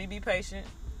this makes me be patient,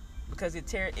 because it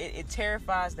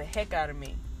terrifies the heck out of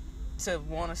me to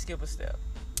want to skip a step.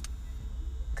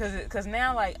 Cause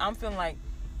now, like, I'm feeling like,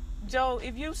 Joe,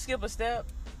 if you skip a step,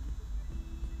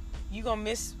 you gonna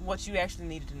miss what you actually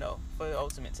needed to know for the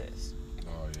ultimate test.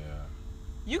 Oh yeah.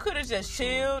 You could have just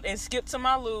chilled and skipped to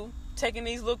my loo, taking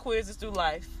these little quizzes through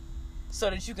life, so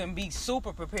that you can be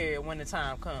super prepared when the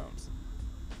time comes.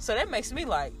 So that makes me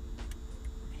like,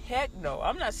 heck no,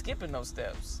 I'm not skipping those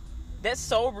steps. That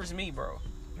sobers me, bro.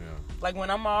 Yeah. Like when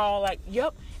I'm all like,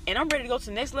 yep, and I'm ready to go to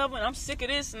the next level, and I'm sick of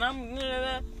this, and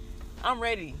I'm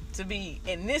ready to be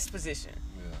in this position.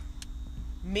 Yeah.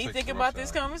 Me thinking about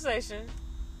this conversation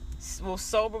will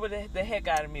sober the heck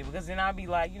out of me, because then I'll be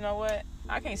like, you know what?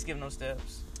 I can't skip no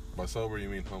steps. By sober, you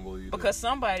mean humble? Because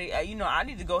somebody, I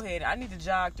need to go ahead. I need to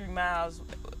jog 3 miles,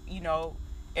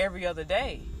 every other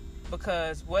day.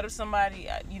 Because what if somebody,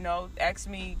 asks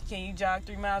me, can you jog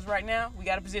 3 miles right now? We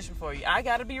got a position for you. I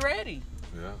got to be ready.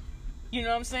 Yeah. You know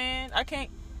what I'm saying? I can't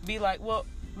be like, well,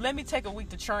 let me take a week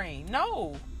to train.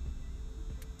 No.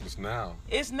 It's now.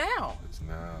 It's now. It's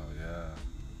now, yeah.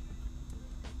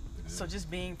 So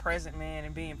just being present, man,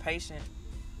 and being patient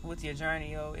with your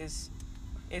journey,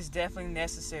 is definitely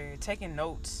necessary. Taking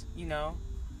notes, you're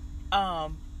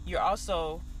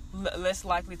also less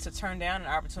likely to turn down an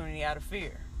opportunity out of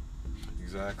fear.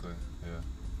 Exactly, yeah.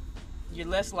 You're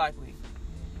less likely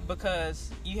because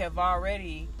you have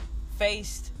already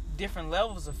faced different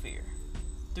levels of fear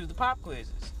through the pop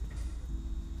quizzes.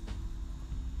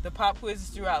 The pop quizzes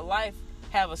throughout life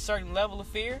have a certain level of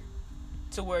fear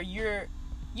to where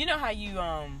how you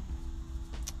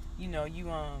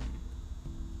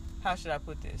how should I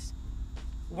put this?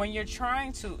 When you're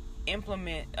trying to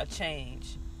implement a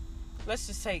change, let's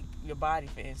just take your body,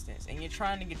 for instance, and you're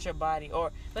trying to get your body,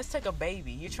 or let's take a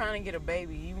baby. You're trying to get a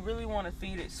baby. You really want to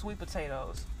feed it sweet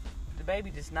potatoes. The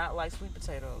baby does not like sweet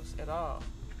potatoes at all.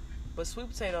 But sweet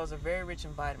potatoes are very rich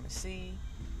in vitamin C.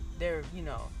 They're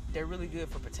really good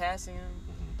for potassium.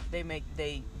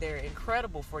 They're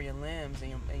incredible for your limbs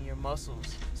and your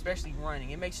muscles, especially running.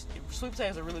 Sweet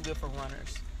potatoes are really good for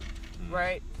runners,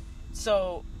 right?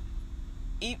 So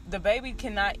the baby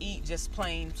cannot eat just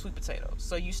plain sweet potatoes.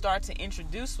 So you start to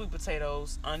introduce sweet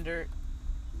potatoes under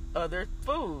other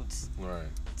foods. Right.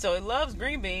 So it loves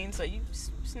green beans, so you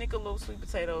sneak a little sweet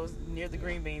potatoes near the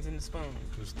green beans in the spoon.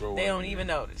 Just throw they don't even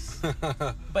notice.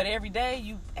 But every day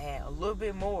you add a little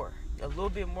bit more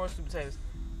sweet potatoes.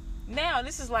 Now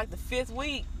this is like the 5th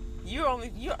week.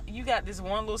 You got this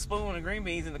one little spoon of green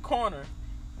beans in the corner,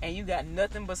 and you got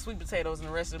nothing but sweet potatoes in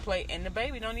the rest of the plate, and the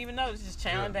baby don't even notice, just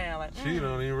chowing down like. She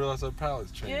don't even realize her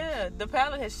palate's changed. Yeah, the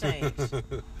palate has changed.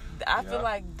 I feel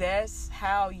like that's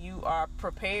how you are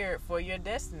prepared for your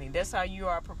destiny. That's how you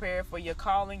are prepared for your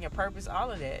calling, your purpose, all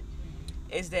of that.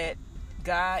 Is that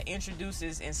God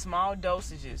introduces in small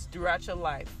dosages throughout your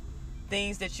life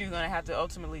things that you're going to have to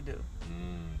ultimately do.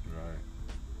 Right.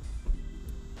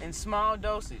 In small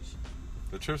dosage.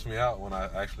 It trips me out when I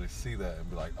actually see that and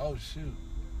be like, oh, shoot.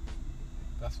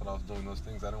 That's what I was doing, those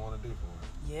things I didn't want to do for her.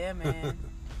 Yeah, man.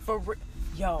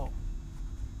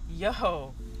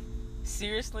 Yo.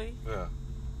 Seriously? Yeah.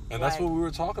 And that's what we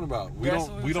were talking about. We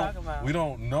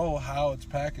don't know how it's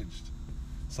packaged.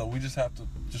 So we just have to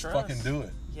fucking do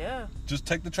it. Yeah. Just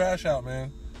take the trash out,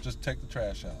 man. Just take the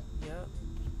trash out. Yep.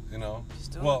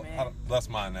 Just do it, man. That's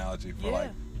my analogy for like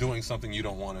doing something you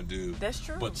don't want to do. That's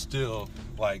true. But still,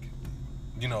 like,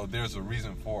 there's a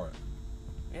reason for it.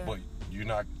 Yeah. But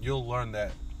you'll learn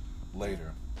that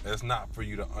later. It's not for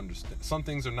you to understand. Some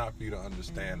things are not for you to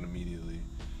understand immediately.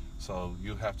 So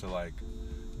you have to like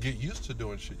get used to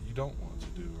doing shit you don't want to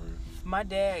do, or my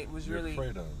dad was you're really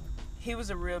afraid of. He was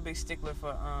a real big stickler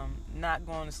for not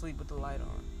going to sleep with the light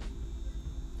on,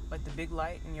 like the big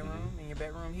light in your room, in your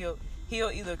bedroom. He'll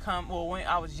either come. Well, when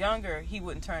I was younger, he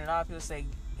wouldn't turn it off.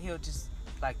 He'll just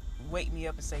like wake me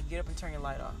up and say, "Get up and turn your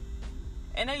light off."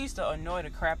 And that used to annoy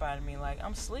the crap out of me. Like,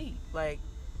 I'm asleep. Like,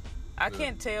 I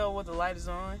can't tell what the light is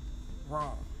on.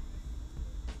 Wrong.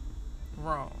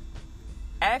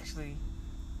 Actually,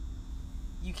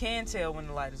 you can tell when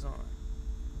the light is on.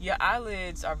 Your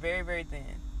eyelids are very, very thin.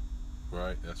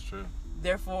 Right, that's true.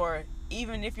 Therefore,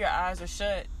 even if your eyes are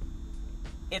shut,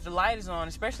 if the light is on,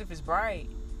 especially if it's bright,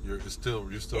 you're still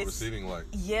receiving light.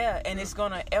 Yeah, and it's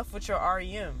gonna F with your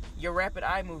REM, your rapid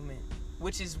eye movement,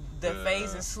 which is the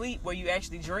phase in sleep where you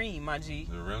actually dream, my G.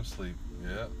 The REM sleep,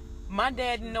 yeah. My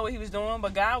dad didn't know what he was doing,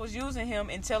 but God was using him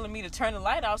and telling me to turn the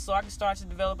light off so I could start to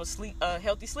develop a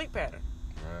healthy sleep pattern.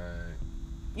 Right.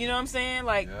 You know what I'm saying?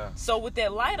 Like, so with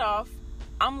that light off,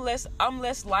 I'm less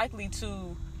likely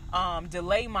to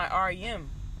delay my REM,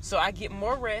 so I get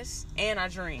more rest and I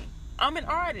dream. I'm an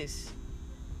artist.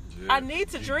 Yeah, I need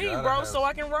to dream, bro, so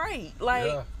I can write. Like,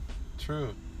 yeah,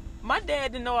 true. My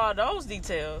dad didn't know all those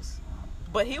details,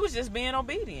 but he was just being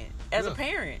obedient as a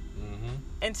parent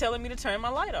and telling me to turn my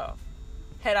light off.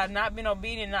 Had I not been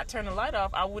obedient and not turned the light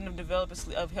off, I wouldn't have developed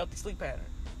a healthy sleep pattern.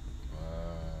 Wow.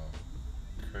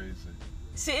 Crazy.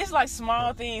 See, it's like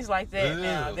small things like that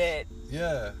now that...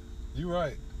 Yeah, you're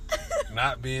right.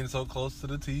 Not being so close to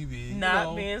the TV.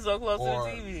 Not being so close to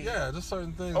the TV. Yeah, just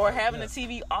certain things. Or like having the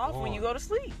TV off when you go to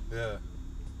sleep. Yeah.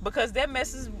 Because that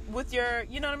messes with your,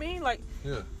 you know what I mean? Like,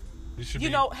 yeah. You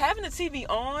know, having the TV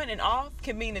on and off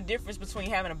can mean the difference between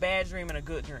having a bad dream and a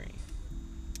good dream.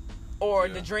 Or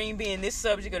the dream being this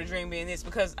subject or the dream being this.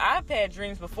 Because I've had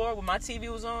dreams before when my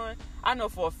TV was on. I know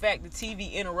for a fact the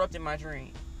TV interrupted my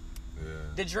dream. Yeah.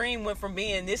 The dream went from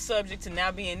being this subject to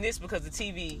now being this because the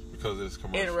TV it's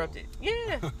commercial. Interrupted.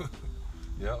 Yeah.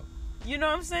 Yep. You know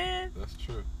what I'm saying? That's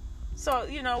true. So,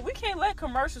 you know, we can't let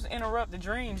commercials interrupt the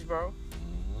dreams, bro.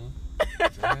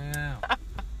 Damn.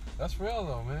 That's real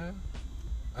though, man.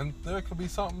 And there could be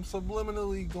something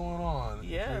subliminally going on.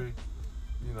 Yeah.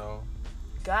 You know.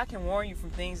 God can warn you from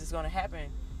things that's going to happen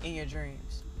in your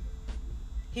dreams.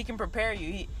 He can prepare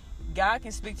you. God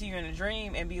can speak to you in a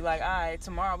dream and be like, all right,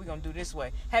 tomorrow we're going to do this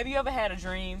way. Have you ever had a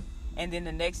dream and then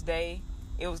the next day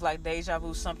it was like deja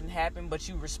vu, something happened, but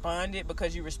you responded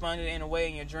because you responded in a way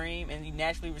in your dream and you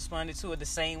naturally responded to it the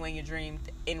same way you dreamed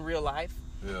in real life?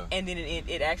 Yeah. And then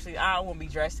it actually, I won't be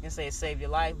drastic and say it saved your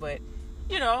life, but,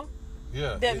 you know,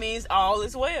 that means all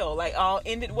is well. Like, all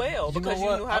ended well because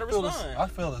you knew how to respond. I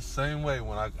feel the same way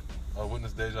when I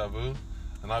witness deja vu,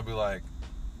 and I'd be like,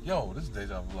 yo, this is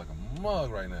deja vu like a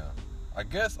mug right now. I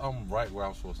guess I'm right where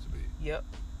I'm supposed to be. Yep.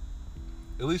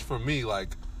 At least for me, like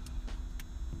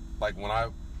when I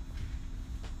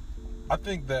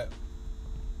think that,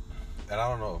 and I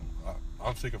don't know,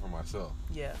 I'm speaking for myself.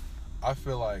 Yeah. I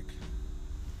feel like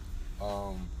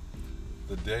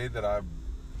the day that I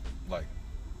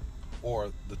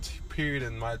or the period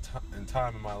in my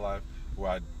time in my life where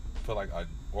I feel like I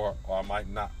might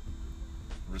not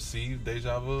receive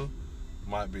deja vu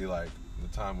might be like the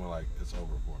time when like it's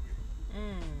over for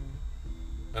me.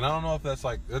 And I don't know if that's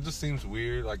like, it just seems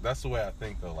weird. Like that's the way I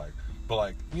think though. Like, but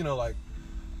like, you know, like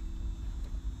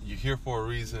you're here for a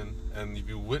reason, and if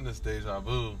you witness deja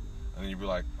vu, and you be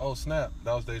like, oh snap,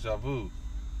 that was deja vu.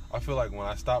 I feel like when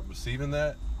I stop receiving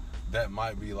that, that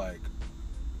might be like,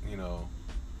 you know,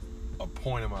 a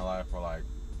point in my life where like,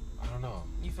 I don't know.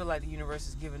 You feel like the universe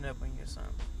is giving up on you or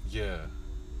something. Yeah.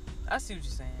 I see what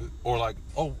you're saying. Or like,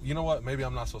 oh, you know what? Maybe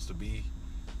I'm not supposed to be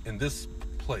in this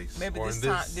place. Maybe or this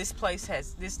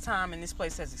time and this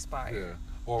place has expired.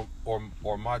 Yeah.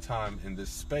 Or my time in this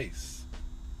space,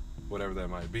 whatever that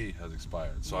might be, has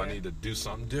expired. So I need to do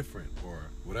something different or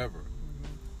whatever.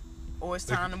 Mm-hmm. Or it's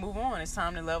time to move on. It's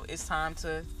time to It's time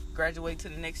to graduate to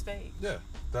the next stage. Yeah,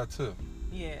 that too.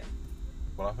 Yeah.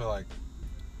 But I feel like,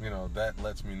 you know, that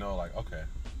lets me know, like, okay,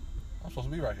 I'm supposed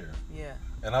to be right here. Yeah.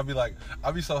 And I'd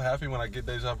be so happy when I get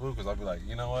deja vu because I'd be like,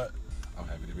 you know what? I'm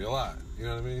happy to be alive. You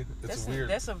know what I mean?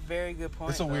 That's a very good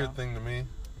point. It's a weird thing to me.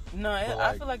 No,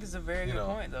 I feel like it's a very good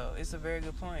point, though. It's a very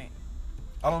good point.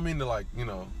 I don't mean to, like, you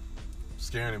know,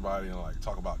 scare anybody and, like,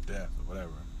 talk about death or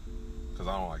whatever. Because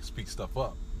I don't, like, speak stuff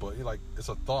up. But, like, it's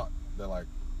a thought that, like,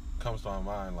 comes to my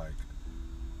mind. Like,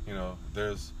 you know,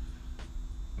 there's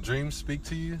dreams speak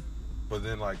to you. But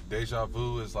then, like, deja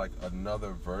vu is, like,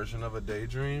 another version of a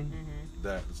daydream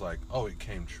that is like, oh, it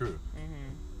came true.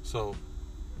 Mm-hmm. So,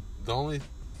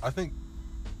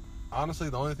 honestly,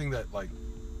 the only thing that, like,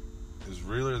 is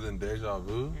realer than deja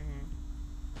vu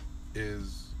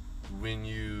is when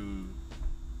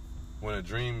a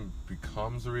dream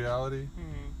becomes a reality.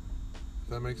 Does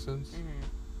that make sense?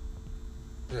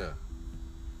 Yeah.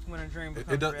 When a dream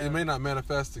becomes reality. It may not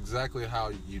manifest exactly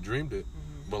how you dreamed it,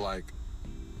 but, like,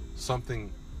 something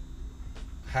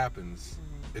happens.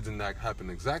 It did not happen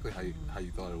exactly how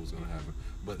you thought it was going to happen,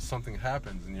 but something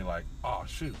happens and you're like, oh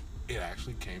shoot, it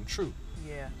actually came true.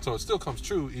 Yeah. So it still comes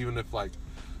true even if, like,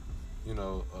 you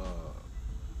know,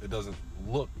 it doesn't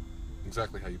look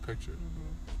exactly how you picture it.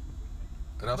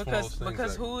 And that's one of those things.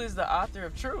 Because who is the author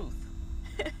of truth?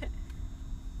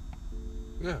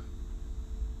 Yeah.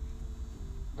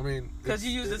 I mean, because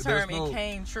you use the term it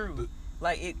came true.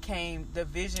 The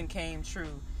vision came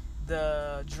true.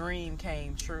 The dream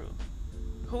came true.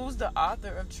 Who's the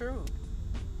author of truth?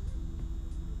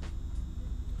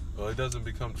 Well, it doesn't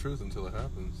become truth until it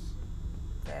happens.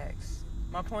 Facts.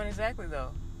 My point exactly,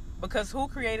 though. Because who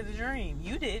created the dream?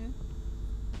 You didn't.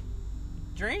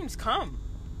 Dreams come.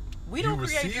 We don't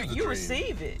create dreams. You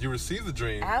receive it. You receive the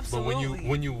dream. Absolutely. But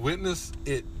when you witness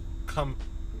it come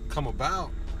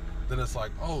about, then it's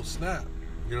like, oh snap.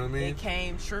 You know what I mean? It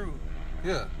came true.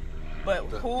 Yeah. But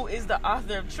who is the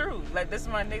author of truth? Like, that's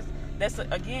my next.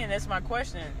 That's my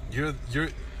question. You're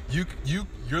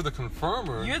the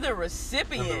confirmer. You're the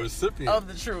recipient of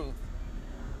the truth.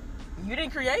 You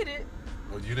didn't create it.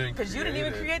 Oh, you didn't. Because you didn't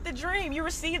even create the dream. You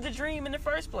received the dream in the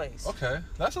first place. Okay,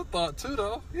 that's a thought too,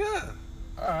 though. Yeah.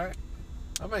 All right,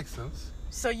 that makes sense.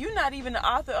 So you're not even the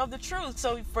author of the truth.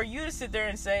 So for you to sit there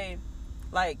and say,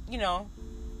 like,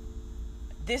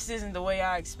 this isn't the way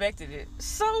I expected it.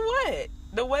 So what?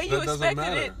 The way you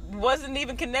expected it wasn't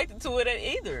even connected to it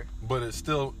either. But it's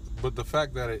still, the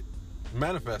fact that it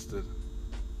manifested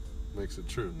makes it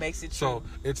true. Makes it true. So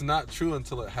it's not true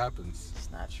until it happens.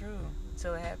 It's not true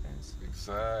until it happens.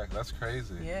 Exactly. That's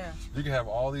crazy. Yeah. You can have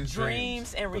all these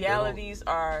dreams and realities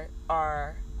are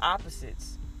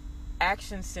opposites.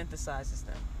 Action synthesizes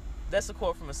them. That's a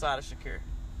quote from Asada Shakur.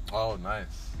 Oh,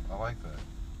 nice. I like that.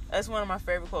 That's one of my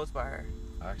favorite quotes by her.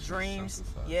 Dreams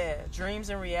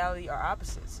and reality are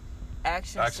opposites.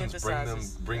 Actions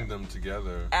synthesizes bring them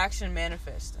together. Action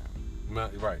manifests them.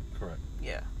 Right, correct.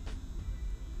 Yeah.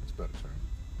 It's a better term.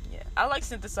 Yeah. I like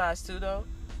synthesize too, though.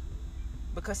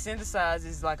 Because synthesize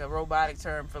is like a robotic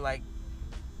term for, like,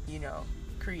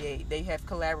 create. They have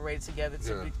collaborated together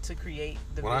to create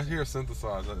the When vision. I hear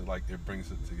synthesize, it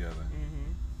brings it together.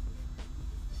 Mm-hmm.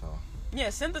 So. Yeah,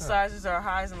 synthesizers are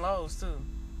highs and lows too.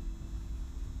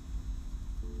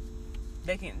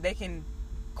 They can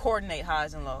coordinate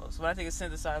highs and lows. When I think of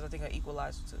synthesizer, I think of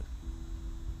equalizer too.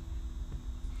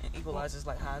 And equalizer is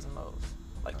like highs and lows,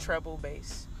 like treble,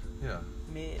 bass,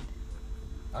 mid.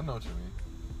 I know what you mean.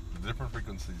 The different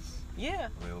frequencies. Yeah.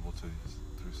 Available to you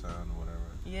through sound or whatever.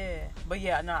 Yeah, but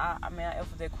I F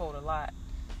with that quote a lot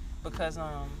because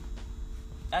I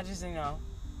just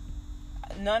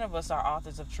none of us are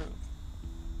authors of truth.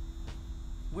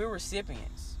 We're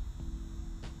recipients.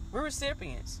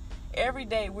 Every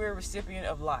day we're a recipient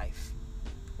of life.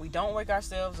 We don't wake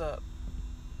ourselves up.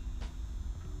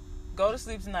 Go to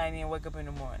sleep tonight and then wake up in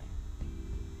the morning.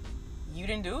 You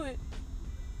didn't do it.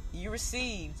 You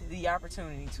received the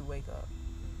opportunity to wake up.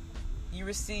 You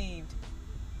received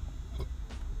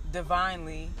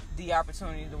divinely the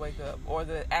opportunity to wake up, or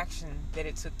the action that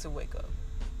it took to wake up.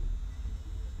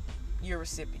 You're a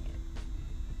recipient.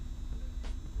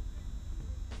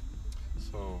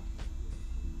 So,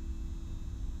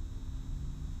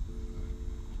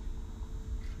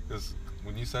 because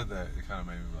when you said that, it kind of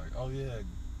made me like, oh yeah,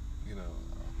 I'm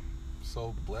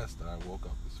so blessed that I woke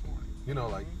up this morning.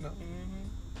 Mm-hmm.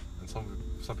 And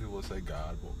some people would say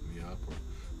God woke me up, or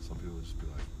some people would just be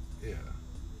like, yeah.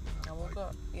 I woke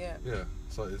up, yeah. Yeah,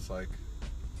 so it's like,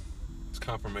 it's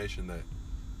confirmation that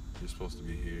you're supposed to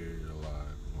be here, you're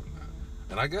alive, and whatnot.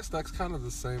 And I guess that's kind of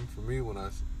the same for me when I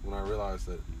realized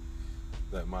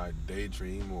that my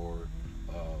daydream, or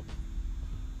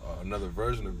another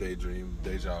version of daydream,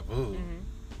 deja vu,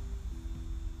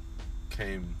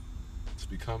 came to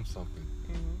become something.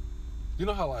 Mm-hmm. You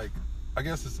know how, like, I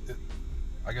guess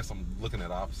I'm looking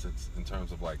at opposites in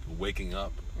terms of, like, waking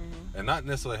up, and not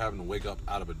necessarily having to wake up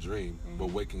out of a dream,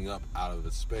 but waking up out of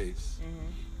a space,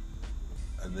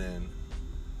 and then,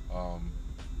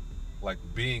 like,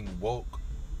 being woke.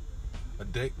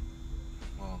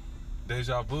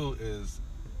 Deja vu is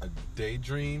a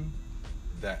daydream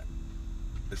that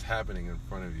is happening in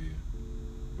front of you,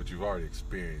 but you've already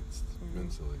experienced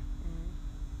mentally.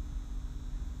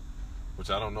 Which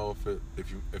I don't know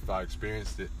if I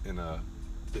experienced it in a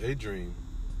daydream,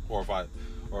 or if I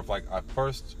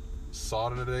first saw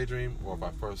it in a daydream, or if I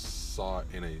first saw it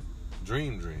in a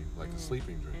dream, like a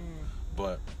sleeping dream.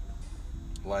 But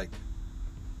like,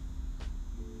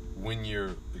 when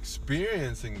you're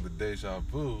experiencing the deja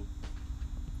vu,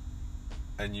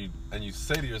 and you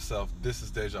say to yourself, "This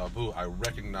is deja vu. I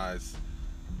recognize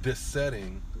this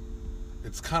setting."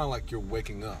 It's kind of like you're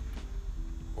waking up,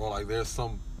 or like there's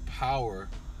some power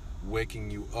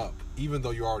waking you up, even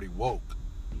though you're already woke.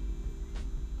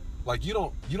 Like, you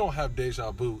don't have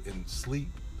deja vu in sleep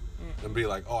and be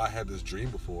like, "Oh, I had this dream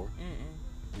before."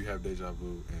 You have deja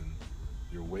vu in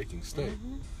your waking state.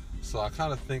 So I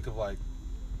kind of think of, like,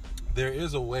 there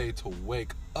is a way to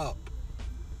wake up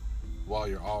while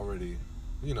you're already,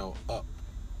 up.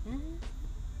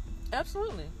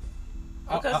 Absolutely.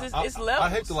 Because it's levels. I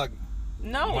hate to like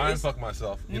mind fuck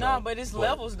myself. But it's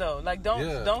levels though. Like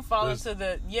don't fall into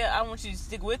the I want you to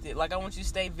stick with it. Like I want you to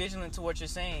stay vigilant to what you're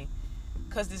saying.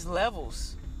 Because there's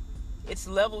levels. It's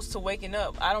levels to waking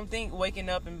up. I don't think waking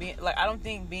up and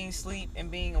being asleep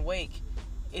and being awake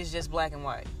is just black and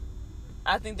white.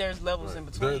 I think there's levels in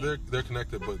between. They're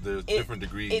connected, but there's different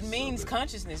degrees. It means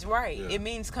consciousness, right? Yeah. It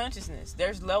means consciousness.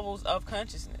 There's levels of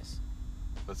consciousness.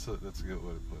 That's a good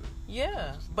way to put it.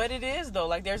 Yeah, but it is though.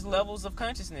 Like there's levels of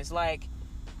consciousness. Like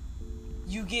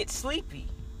you get sleepy,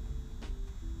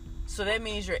 so that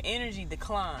means your energy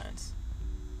declines.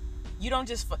 You don't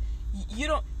just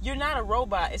You're not a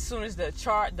robot. As soon as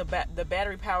the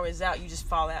battery power is out, you just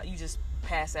fall out. You just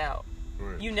pass out.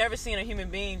 Right. You never seen a human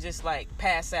being just like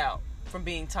pass out from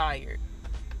being tired.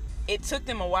 It took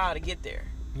them a while to get there.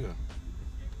 Yeah.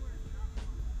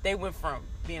 They went from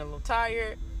being a little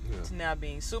tired to now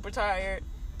being super tired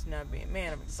to now being,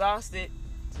 man, I'm exhausted,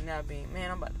 to now being,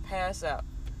 man, I'm about to pass out.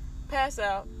 Pass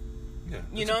out. Yeah.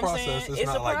 You know what I'm saying? It's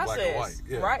not a like process, black and white.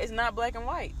 Yeah. right? It's not black and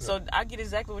white. Yeah. So I get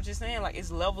exactly what you're saying. Like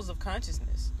it's levels of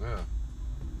consciousness. Yeah.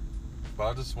 But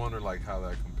I just wonder like how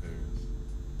that compares.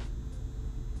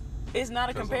 It's not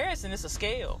a comparison. It's a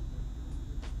scale.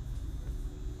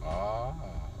 Yeah.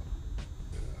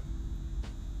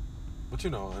 But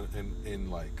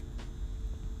in like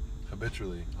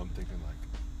habitually, I'm thinking like,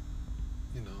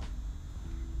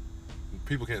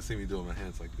 people can't see me doing my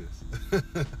hands like this.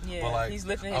 Yeah, but like, he's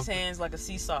lifting his hands like a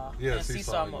seesaw. Yeah, a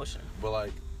seesaw motion. But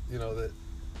like, that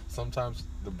sometimes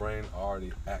the brain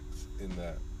already acts in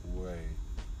that way.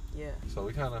 Yeah. So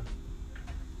we kind of.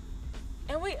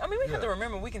 And we have to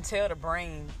remember we can tell the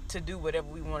brain to do whatever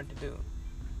we want it to do.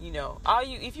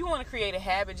 If you want to create a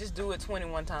habit, just do it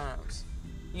 21 times.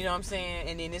 You know what I'm saying?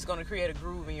 And then it's going to create a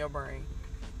groove in your brain.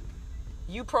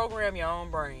 You program your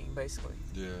own brain, basically.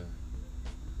 Yeah.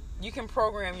 You can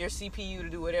program your CPU to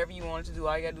do whatever you want it to do.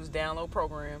 All you got to do is download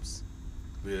programs.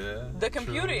 Yeah. The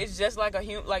computer is just like a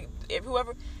human. Like if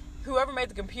whoever made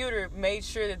the computer made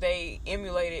sure that they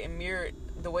emulated and mirrored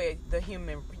the way the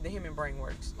human brain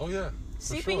works. Oh yeah.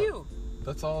 CPU. Sure.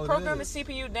 That's all it Program is. a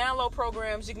CPU, download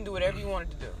programs, you can do whatever you want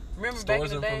it to do. Remember Stores back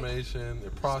in the day? information,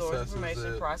 it processes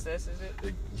it. Processes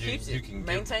it. Keeps it,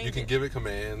 maintains you can give it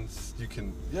commands. You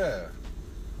can,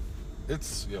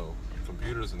 It's,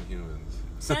 computers and humans.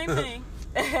 Same thing.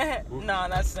 No, not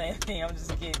the same thing. I'm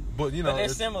just kidding. But, they're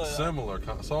it's similar. Similar.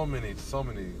 So many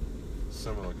similar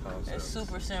concepts. It's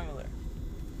super similar.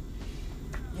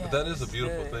 Yeah, but that is a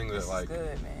beautiful thing that, this is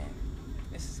good, man.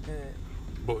 This is good.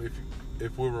 But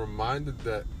if we're reminded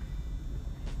that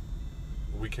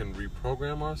we can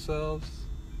reprogram ourselves,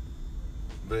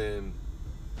 then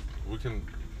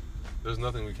there's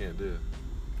nothing we can't do.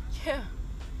 Yeah.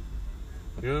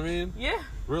 You know what I mean? Yeah.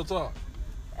 Real talk.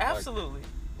 Absolutely.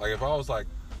 Like if I was like,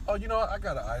 oh, you know what? I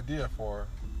got an idea for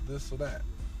this or that.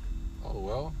 Oh,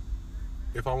 well,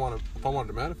 if I wanted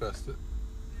to manifest it,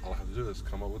 all I have to do is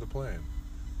come up with a plan.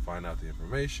 Find out the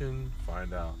information,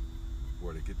 find out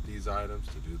where to get these items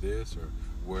to do this, or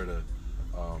where to,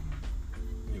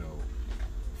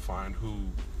 find who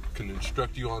can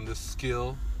instruct you on this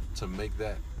skill to make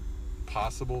that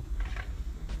possible.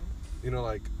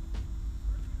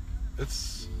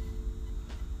 It's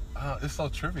so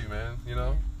trippy, man.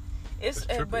 It's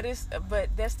trippy. But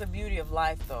that's the beauty of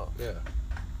life, though. Yeah.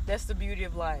 That's the beauty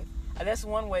of life. And that's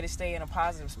one way to stay in a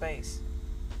positive space.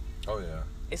 Oh yeah.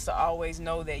 It's to always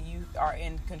know that you are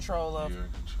in control of You're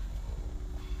in control.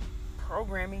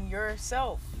 Programming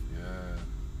yourself. Yeah.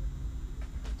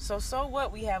 So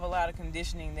what? We have a lot of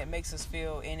conditioning that makes us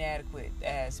feel inadequate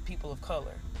as people of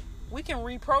color. We can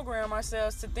reprogram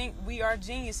ourselves to think we are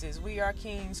geniuses. We are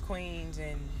kings, queens,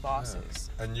 and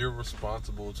bosses. Yeah. And you're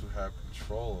responsible to have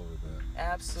control over that.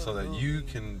 Absolutely. So that you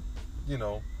can,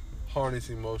 harness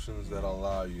emotions that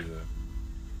allow you to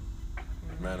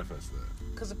manifest that.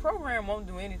 Because the program won't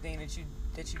do anything that you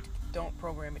don't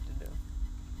program it to do.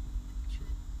 True.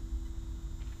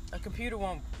 A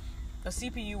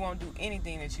CPU won't do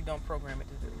anything that you don't program it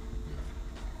to do.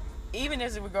 Yeah. Even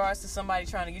as it regards to somebody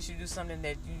trying to get you to do something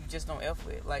that you just don't F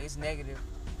with, like it's negative.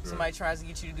 Yeah. Somebody tries to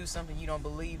get you to do something you don't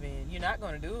believe in. You're not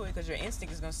going to do it because your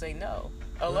instinct is going to say no.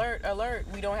 Alert, alert,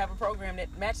 we don't have a program that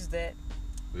matches that.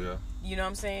 Yeah. You know what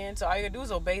I'm saying? So all you got to do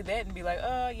is obey that and be like,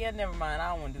 never mind,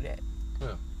 I don't want to do that.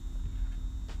 Yeah.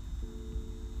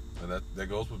 And that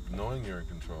goes with knowing you're in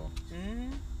control.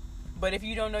 Mm-hmm. But if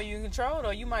you don't know you're in control, though,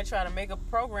 you might try to make up a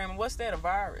program. And what's that? A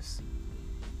virus.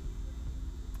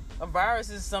 A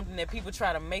virus is something that people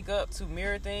try to make up to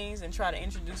mirror things and try to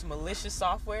introduce malicious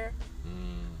software.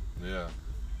 Yeah.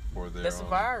 That's a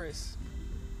virus.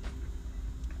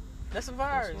 That's a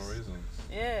virus. Personal reasons.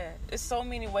 Yeah. There's so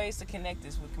many ways to connect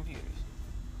this with computers.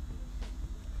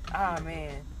 Ah,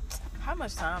 man. How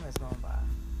much time has gone by?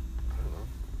 I don't know.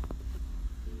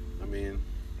 I mean...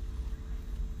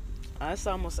 It's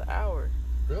almost an hour.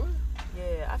 Really?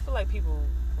 Yeah, I feel like people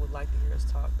would like to hear us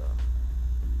talk, though.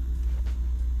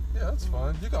 Yeah, that's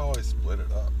fine. You can always split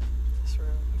it up That's real.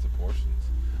 into portions.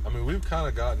 I mean, we've kind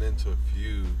of gotten into a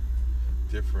few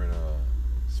different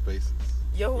spaces.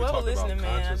 Yo, We whoever talked about listening,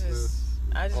 man, consciousness.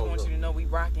 I just Oh, want look. you to know we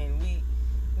rocking.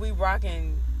 We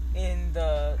rocking in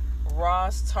the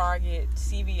Ross, Target,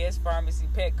 CVS Pharmacy,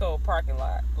 Petco parking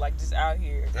lot. Like, just out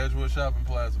here. Edgewood Shopping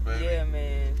Plaza, baby. Yeah,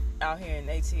 man. Out here in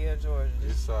ATL, Georgia.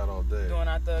 Just East side all day. doing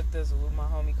our thug thizzle with my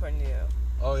homie Cornell.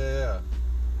 Oh, yeah.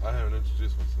 I haven't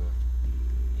introduced myself.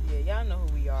 Yeah, y'all know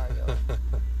who we are, yo.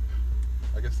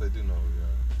 I guess they do know who we are.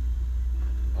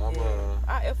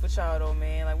 I F with y'all, though,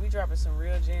 man. Like, we dropping some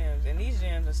real gems. And these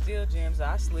gems are still gems that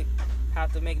I slick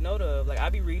have to make note of. Like, I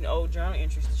be reading old journal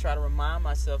entries to try to remind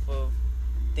myself of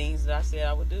things that I said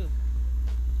I would do.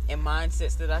 And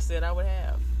mindsets that I said I would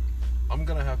have. I'm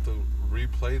going to have to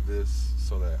replay this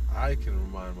so that I can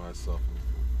remind myself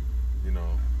of,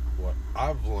 what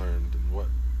I've learned and what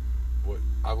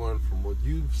I've learned from what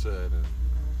you've said. And,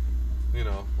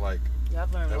 like... Yeah,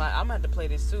 I've learned a lot. I'm gonna have to play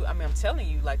this too. I mean, I'm telling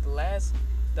you, like the last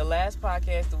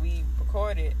podcast that we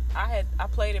recorded, I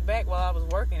played it back while I was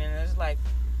working, and it's like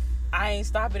I ain't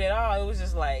stop it at all. It was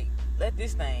just like, let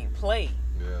this thing play.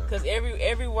 Yeah. Cause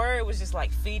every word was just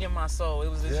like feeding my soul. It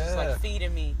was just like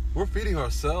feeding me. We're feeding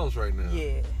ourselves right now.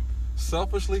 Yeah.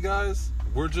 Selfishly, guys,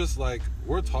 we're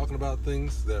talking about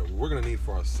things that we're gonna need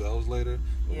for ourselves later,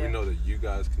 but we know that you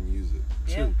guys can use it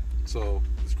too. Yeah. So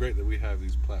it's great that we have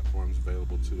these platforms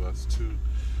available to us to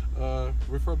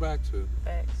refer back to.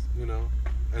 Facts.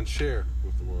 And share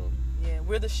with the world. Yeah,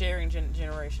 we're the sharing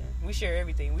generation. We share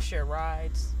everything. We share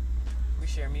rides. We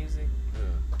share music. Yeah.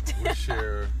 We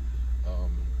share,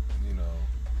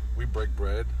 we break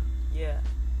bread. Yeah.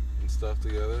 And stuff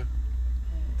together.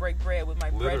 Break bread with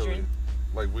my brethren.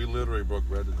 Like, we literally broke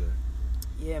bread today.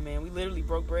 Yeah, man, we literally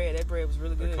broke bread. That bread was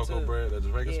really good, cocoa too. bread at the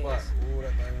Jamaican spot. Ooh,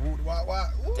 that thing, woo, wah, wah,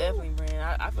 ooh. Definitely,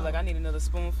 man. I feel like I need another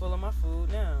spoonful of my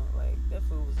food now. Like, that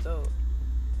food was dope.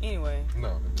 Anyway.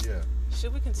 No, yeah.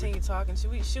 Should we continue talking? Should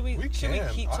we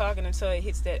keep talking until it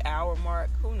hits that hour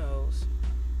mark? Who knows?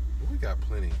 We got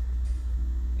plenty.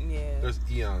 Yeah. There's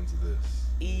eons of this.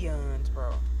 Eons, bro.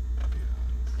 Eons.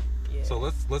 Yeah. So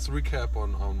let's recap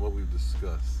on what we've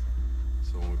discussed.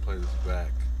 So when we play this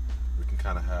back, we can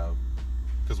kind of have,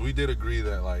 because we did agree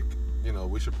that, like,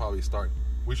 we should probably start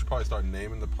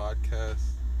naming the podcast.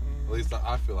 Mm-hmm. At least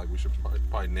I feel like we should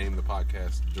probably name the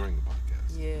podcast during the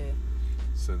podcast. Yeah.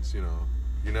 Since you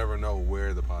never know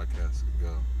where the podcast could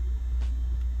go.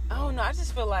 I don't know. I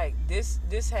just feel like this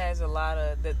has a lot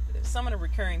of some of the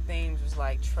recurring themes was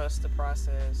like trust the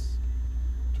process.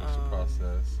 Trust the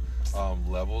process.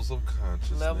 Levels of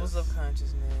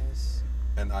consciousness.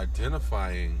 And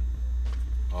identifying,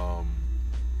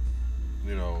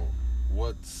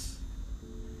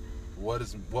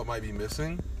 what might be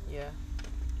missing. Yeah.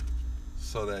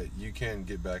 So that you can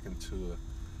get back into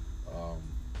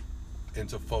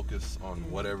focus on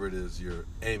whatever it is you're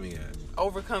aiming at.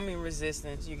 Overcoming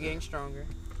resistance. You're getting stronger.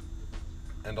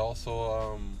 And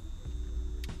also,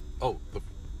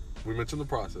 we mentioned the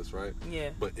process, right? Yeah.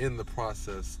 But in the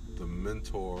process, the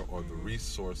mentor or the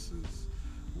resources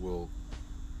will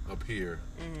appear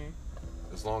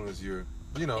as long as you're,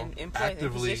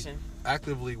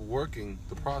 actively working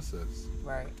the process.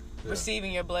 Right. Yeah.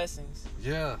 Receiving your blessings.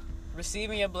 Yeah.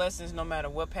 Receiving your blessings no matter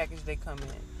what package they come in.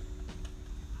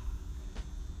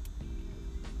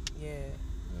 Yeah.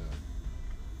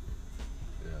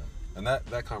 And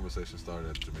that conversation started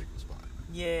at the Jamaican spot.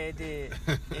 Yeah, it did.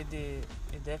 It did.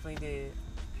 It definitely did.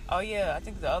 Oh, yeah. I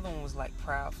think the other one was like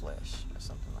Proud Flesh or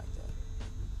something like that.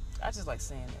 I just like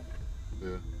saying that.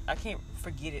 Yeah. I can't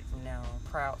forget it from now on.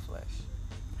 Proud Flesh.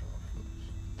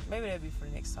 Maybe that'd be for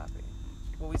the next topic.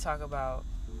 Where we talk about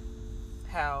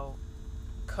how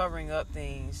covering up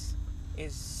things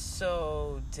is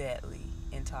so deadly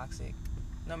and toxic.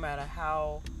 No matter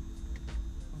how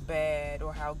bad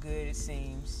or how good it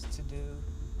seems to do.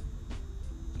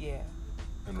 Yeah.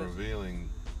 And revealing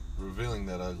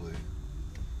that ugly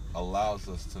allows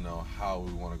us to know how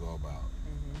we want to go about,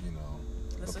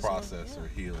 the process or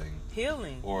healing.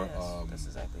 Healing. Or, yes, that's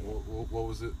exactly it. What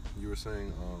was it you were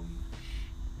saying?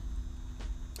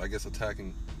 I guess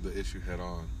attacking the issue head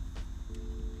on.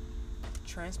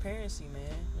 Transparency, man.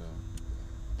 Yeah.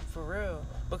 For real.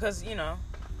 Because,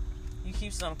 you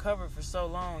keep something covered for so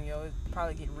long, it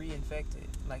probably get reinfected.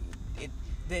 Like,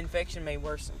 the infection may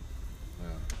worsen.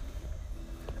 Yeah.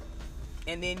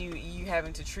 and then you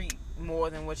having to treat more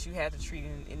than what you had to treat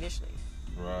initially.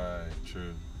 Right.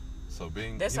 True. So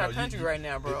that's our country right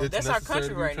now, bro. That's our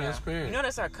country right now. You know,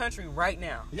 that's our country right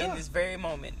now in this very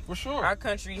moment. For sure. Our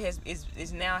country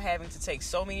is now having to take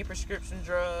so many prescription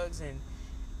drugs and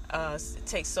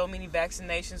take so many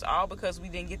vaccinations, all because we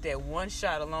didn't get that one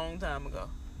shot a long time ago.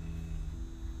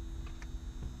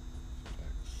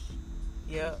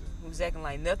 Yep. We was acting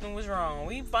like nothing was wrong.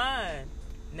 We fine.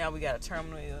 Now we got a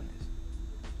terminal illness.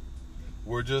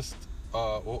 We're just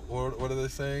what are they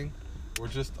saying? We're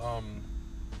just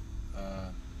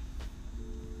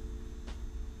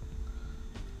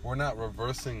we're not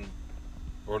reversing,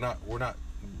 we're not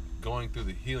going through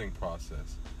the healing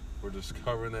process. We're just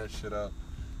covering that shit up,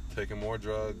 taking more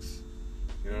drugs,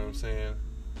 you know what I'm saying?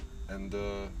 And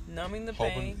numbing the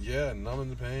pain. Yeah,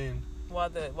 numbing the pain. While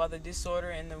the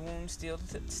disorder and the wound still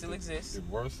exists.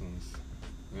 It worsens,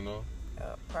 you know?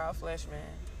 Proud flesh, man.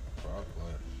 Proud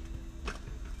flesh.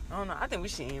 I don't know. I think we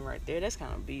should end right there. That's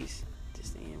kind of beast.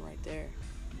 Just end right there.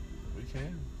 We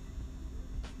can.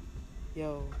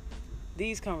 Yo,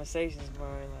 these conversations, bro,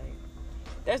 like,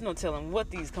 there's no telling what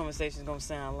these conversations gonna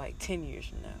sound like 10 years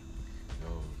from now.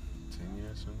 Yo, 10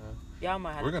 years from now? Y'all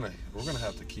might have we're gonna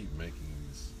have to keep making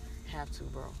these. Have to,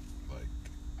 bro. Like.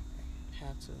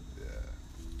 Have to.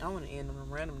 Yeah. I want to end on a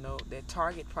random note that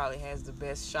Target probably has the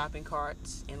best shopping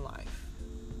carts in life.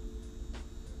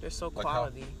 They're so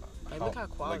quality. Look how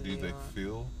quality they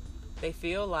feel? They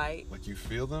feel like you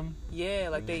feel them? Yeah,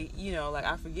 like they, like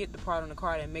I forget the part on the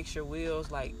car that makes your wheels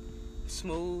like a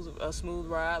smooth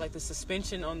ride, like the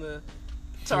suspension on the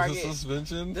Target.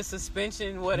 The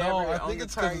suspension, whatever. No, I think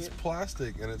it's because it's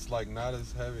plastic and it's like not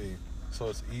as heavy, so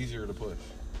it's easier to push.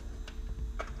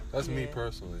 That's me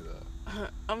personally, though.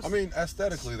 I mean,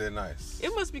 aesthetically, they're nice.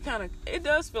 It must be it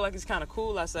does feel like it's kind of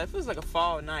cool outside. It feels like a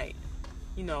fall night.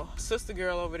 You know, sister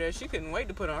girl over there, she couldn't wait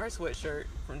to put on her sweatshirt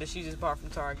that she just bought from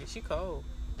Target. She cold.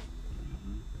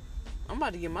 Mm-hmm. I'm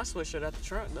about to get my sweatshirt out the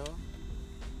trunk, though.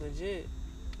 Legit.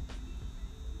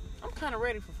 I'm kind of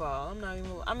ready for fall. I'm not even...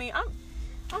 I mean, I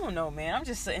don't know, man. I'm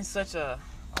just in such a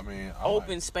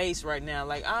open space right now.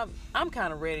 Like, I'm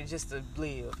kind of ready just to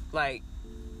live. Like,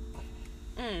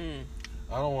 I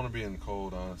don't want to be in the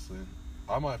cold, honestly.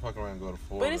 I might fuck around and go to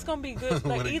Florida. But it's gonna be good.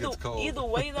 Like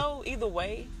either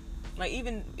way, like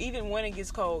even when it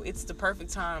gets cold, it's the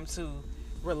perfect time to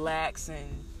relax and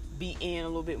be in a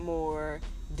little bit more,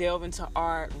 delve into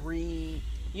art, read.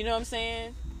 You know what I'm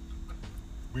saying?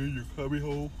 Be in your cubby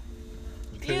hole.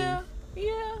 Yeah.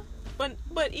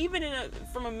 But even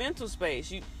from a mental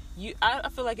space, I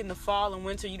feel like in the fall and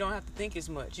winter you don't have to think as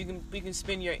much. You can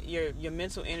spend your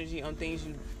mental energy on things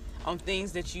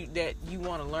that you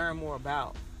want to learn more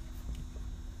about.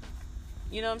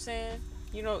 You know what I'm saying?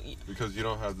 Because you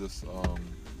don't have this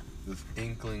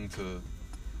inkling to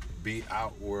be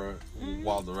out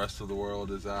while the rest of the world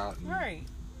is out. And, right.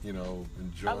 Enjoy.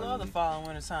 I love the fall and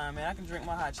winter time, man. I can drink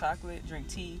my hot chocolate, drink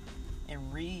tea,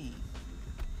 and read.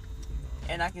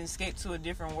 And I can escape to a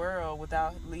different world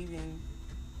without leaving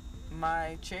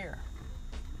my chair.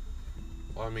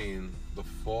 Well, I mean, the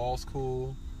fall's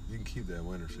cool. You can keep that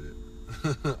winter shit.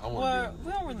 We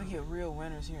don't really get real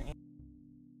winters here.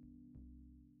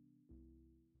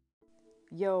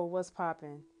 Yo, what's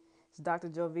poppin'? It's Dr.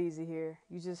 Joe Veazey here.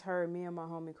 You just heard me and my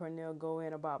homie Cornell go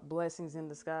in about blessings in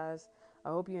disguise. I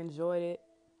hope you enjoyed it.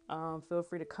 Feel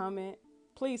free to comment.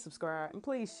 Please subscribe and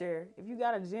please share. If you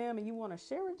got a gem and you want to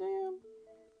share a gem,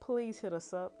 please hit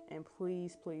us up. And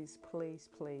please, please, please,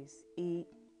 please eat,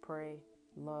 pray,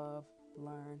 love,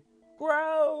 learn,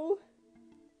 grow.